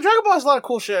 Yeah, Dragon Ball has a lot of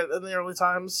cool shit in the early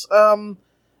times. I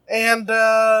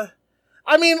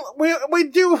mean, we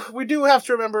do have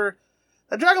to remember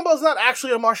that Dragon Ball is not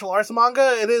actually a martial arts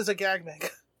manga, it is a gag manga.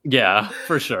 Yeah,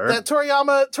 for sure. That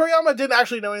Toriyama didn't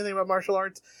actually know anything about martial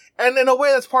arts, and in a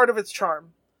way that's part of its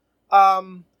charm.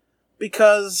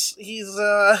 Because there's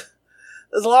a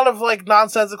lot of, like,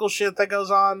 nonsensical shit that goes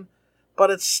on,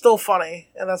 but it's still funny,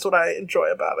 and that's what I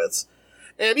enjoy about it.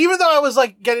 And even though I was,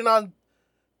 like, getting on,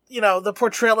 the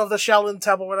portrayal of the Shaolin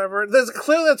Temple, whatever, there's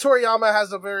clearly that Toriyama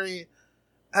has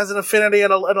an affinity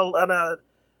and a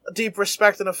deep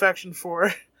respect and affection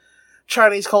for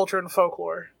Chinese culture and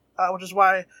folklore. Which is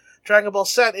why Dragon Ball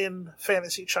set in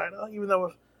fantasy China, even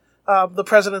though the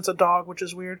president's a dog, which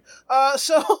is weird.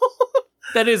 So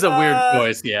that is a weird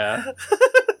choice, yeah.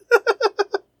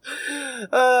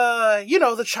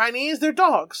 The Chinese, they're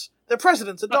dogs. Their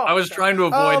president's a dog. I was trying to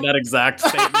avoid that exact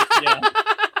statement. Yeah.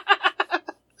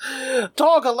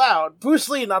 Dog allowed. Bruce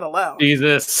Lee not allowed.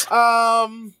 Jesus.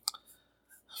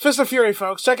 Fist of Fury,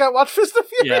 folks. Watch Fist of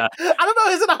Fury. Yeah. I don't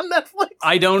know, is it on Netflix?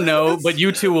 I don't know, but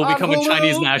you too will become Hulu. a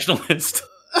Chinese nationalist.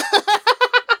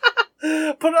 Put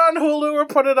it on Hulu or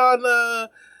put it on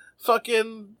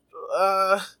fucking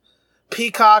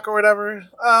Peacock or whatever.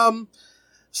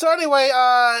 So anyway,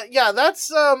 yeah, that's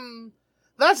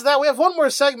that. We have one more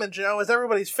segment, Joe. It's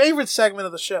everybody's favorite segment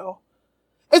of the show.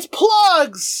 It's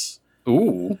plugs.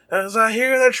 Ooh. As I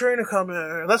hear that train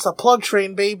coming. That's a plug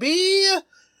train, baby.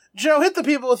 Joe, hit the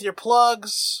people with your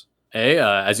plugs. Hey,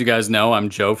 as you guys know, I'm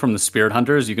Joe from the Spirit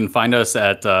Hunters. You can find us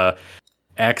at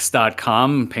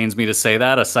x.com. Pains me to say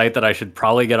that, a site that I should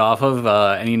probably get off of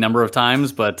any number of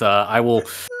times, but I will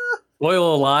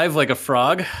boil alive like a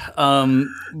frog. Is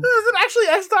it actually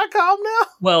x.com now?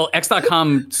 Well,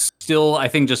 x.com still, I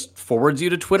think, just forwards you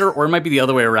to Twitter, or it might be the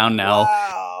other way around now.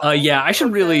 Wow. Yeah, I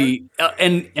should really...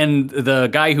 and the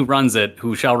guy who runs it,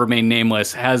 who shall remain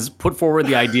nameless, has put forward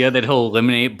the idea that he'll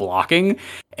eliminate blocking,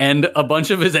 and a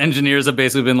bunch of his engineers have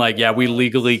basically been like, yeah, we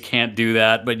legally can't do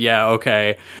that, but yeah,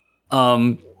 okay.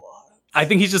 I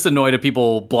think he's just annoyed at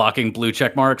people blocking blue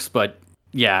check marks, but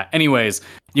yeah, anyways,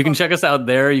 you can check us out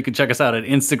there. You can check us out at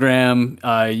Instagram.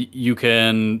 You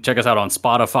can check us out on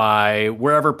Spotify,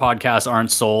 wherever podcasts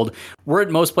aren't sold. We're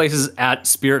at most places at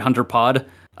Spirit Hunter Pod.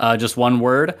 Just one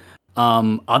word.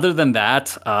 Other than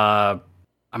that,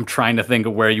 I'm trying to think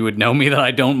of where you would know me that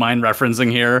I don't mind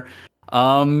referencing here.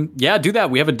 Yeah, do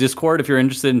that. We have a Discord if you're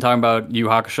interested in talking about Yu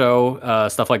Hakusho,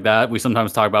 stuff like that. We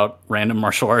sometimes talk about random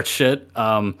martial arts shit.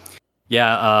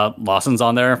 Lawson's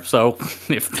on there, so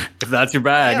if that's your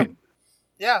bag.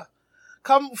 Yeah.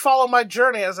 Come follow my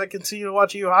journey as I continue to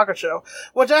watch Yu Hakusho,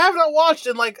 which I have not watched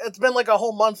in, like, it's been like a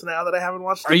whole month now that I haven't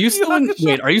watched. Are you still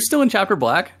in Chapter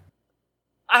Black?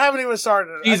 I haven't even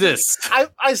started it. Jesus.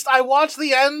 I watched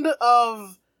the end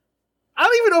of... I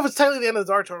don't even know if it's technically the end of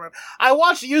the Dark Tournament. I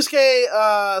watched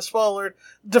Yusuke, spoiler alert,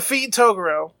 defeat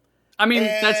Toguro. I mean,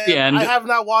 that's the end. I have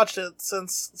not watched it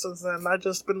since then. I've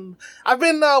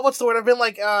been what's the word? I've been,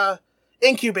 like,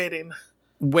 incubating.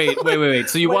 Wait.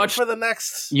 So you watched for the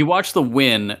next... You watched the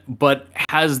win, but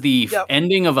has the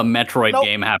ending of a Metroid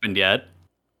game happened yet?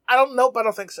 I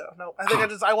don't think so. No. I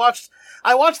think I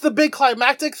watched the big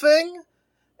climactic thing.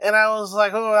 And I was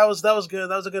like, oh, that was good.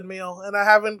 That was a good meal. And I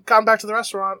haven't gone back to the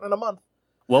restaurant in a month.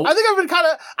 Well, I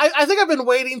think I've been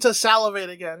waiting to salivate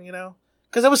again,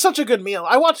 because it was such a good meal.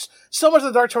 I watched so much of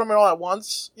the Dark Tournament all at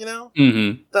once,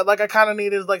 that, like, I kind of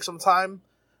needed, like, some time.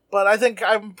 But I think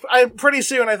I'm pretty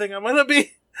soon. I think I'm gonna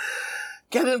be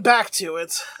getting back to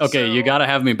it. Okay, So, you got to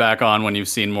have me back on when you've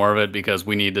seen more of it because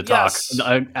we need to talk.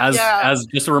 Yes. As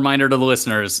just a reminder to the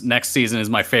listeners, next season is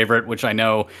my favorite, which I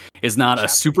know is not a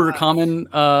super common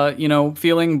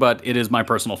feeling, but it is my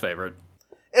personal favorite.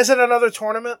 Is it another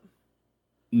tournament?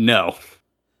 No.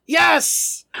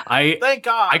 Yes. Thank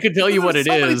God. I could tell you what it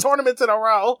so many is. tournaments in a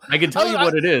row. I can tell you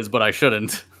what it is, but I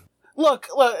shouldn't. Look,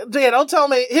 Dan, don't tell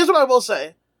me. Here's what I will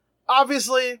say.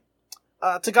 Obviously,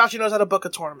 Tagashi knows how to book a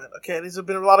tournament. Okay, these have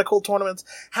been a lot of cool tournaments.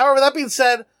 However, that being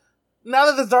said, now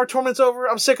that the Dark Tournament's over,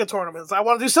 I'm sick of tournaments. I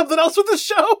want to do something else with the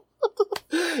show.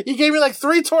 You gave me like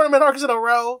 3 tournament arcs in a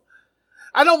row.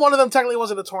 I know one of them technically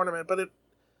wasn't a tournament, but it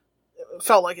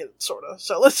felt like it, sort of.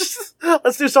 So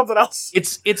let's do something else.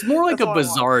 It's more like a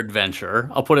bizarre adventure.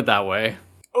 I'll put it that way.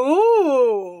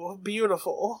 Ooh,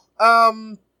 beautiful.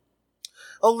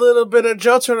 A little bit of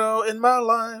Jotaro in my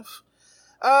life.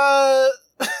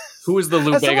 Who is the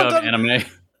Lou Bega of anime?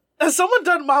 Has someone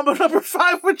done Mambo number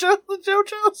 5 with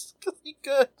JoJo's? Because he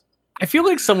could. I feel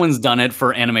like someone's done it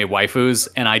for anime waifus,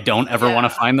 and I don't ever want to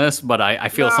find this, but I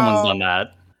feel someone's done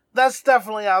that. That's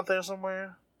definitely out there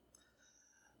somewhere.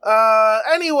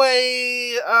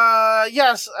 Anyway,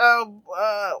 yes,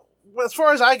 as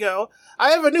far as I go, I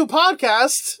have a new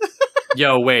podcast.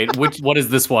 Yo, wait, what is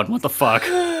this one? What the fuck?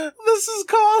 This is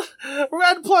called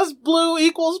Red plus Blue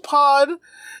equals Pod.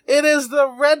 It is the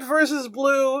Red versus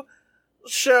Blue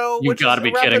show, which is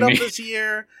wrapping up this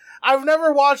year. I've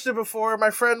never watched it before.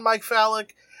 My friend Mike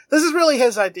Fallick, this is really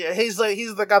his idea. He's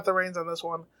got the reins on this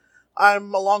one.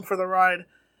 I'm along for the ride.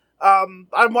 I'm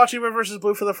watching Red versus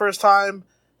Blue for the first time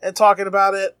and talking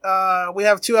about it. We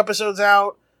have 2 episodes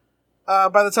out.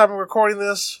 By the time I'm recording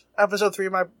this, episode 3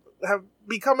 might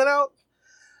be coming out.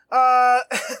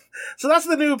 So that's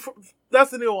the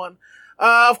new one.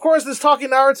 Of course, there's Talking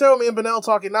Naruto. Me and Benel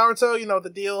talking Naruto. You know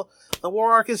the deal. The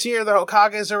War Arc is here. The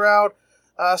Hokages are out.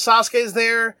 Sasuke's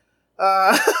there.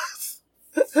 I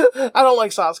don't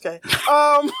like Sasuke.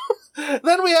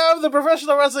 Then we have the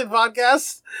Professional Wrestling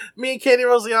Podcast. Me and Katie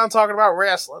Rose Leon talking about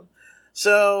wrestling.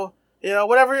 So,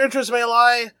 whatever your interest may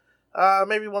lie,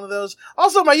 maybe one of those.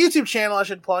 Also, my YouTube channel I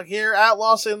should plug here, at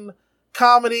Lawson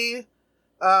Comedy.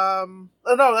 No,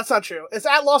 that's not true. It's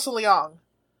at Lawson Leong.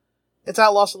 It's at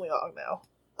Lawson Leong now.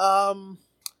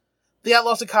 The at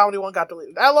Lawson Comedy one got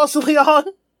deleted. At Lawson Leong.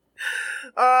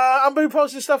 I'm going to be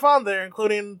posting stuff on there,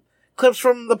 including clips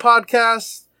from the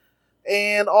podcast,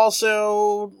 and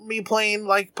also me playing,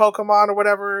 like, Pokemon or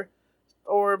whatever,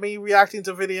 or me reacting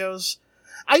to videos.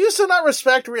 I used to not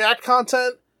respect React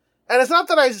content, and it's not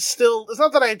that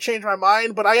I changed my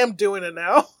mind, but I am doing it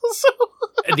now. So,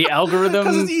 the algorithm...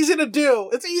 Because it's easy to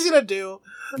do.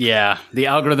 Yeah, the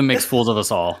algorithm makes fools of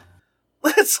us all.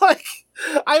 It's like...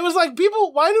 I was like,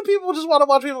 why do people just want to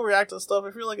watch people react to stuff?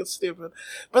 I feel like it's stupid.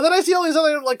 But then I see all these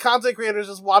other, like, content creators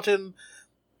just watching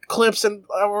clips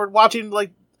or watching,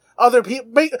 like, other people,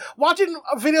 watching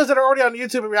videos that are already on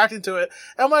YouTube and reacting to it.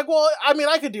 And I'm like, well, I mean,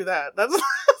 I could do that.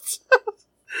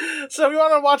 So if you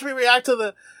want to watch me react to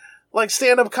the, like,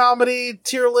 stand-up comedy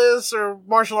tier list or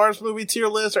martial arts movie tier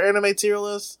list or anime tier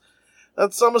list, I'm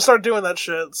going to start doing that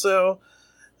shit. So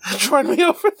join me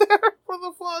over there for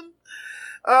the fun.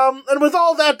 And with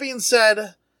all that being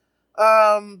said,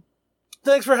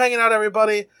 thanks for hanging out,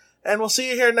 everybody, and we'll see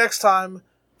you here next time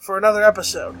for another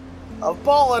episode of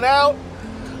Ballin' Out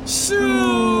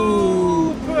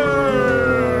Super!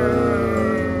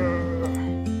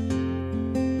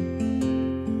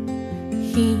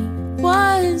 He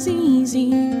was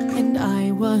easy and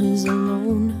I was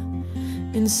alone,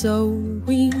 and so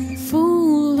we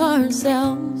fool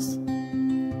ourselves.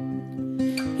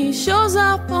 He shows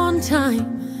up on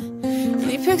time, and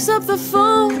he picks up the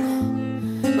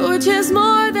phone, which is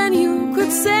more than you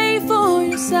could say for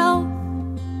yourself.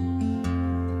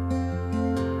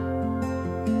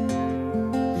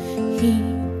 He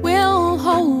will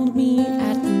hold me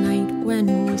at night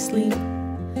when we sleep,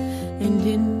 and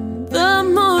in the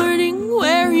morning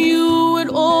where you would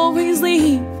always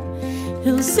leave,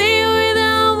 he'll say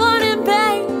without wanting,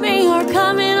 baby, you're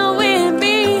coming with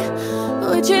me,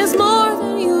 which is more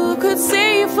than you could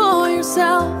say for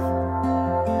yourself.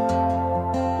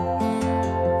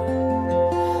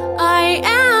 I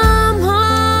am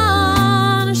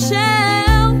on a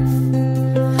shelf.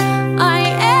 I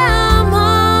am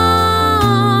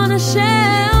on a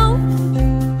shelf.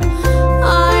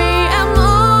 I am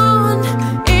on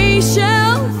a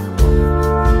shelf.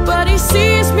 But he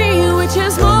sees me, which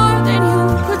is more than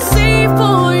you could say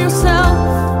for yourself.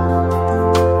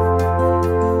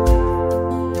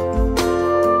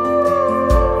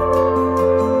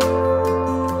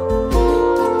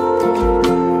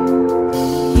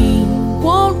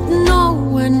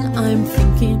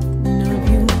 thinking of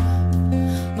you.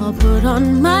 I'll put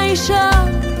on my show,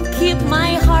 keep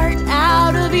my heart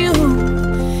out of you.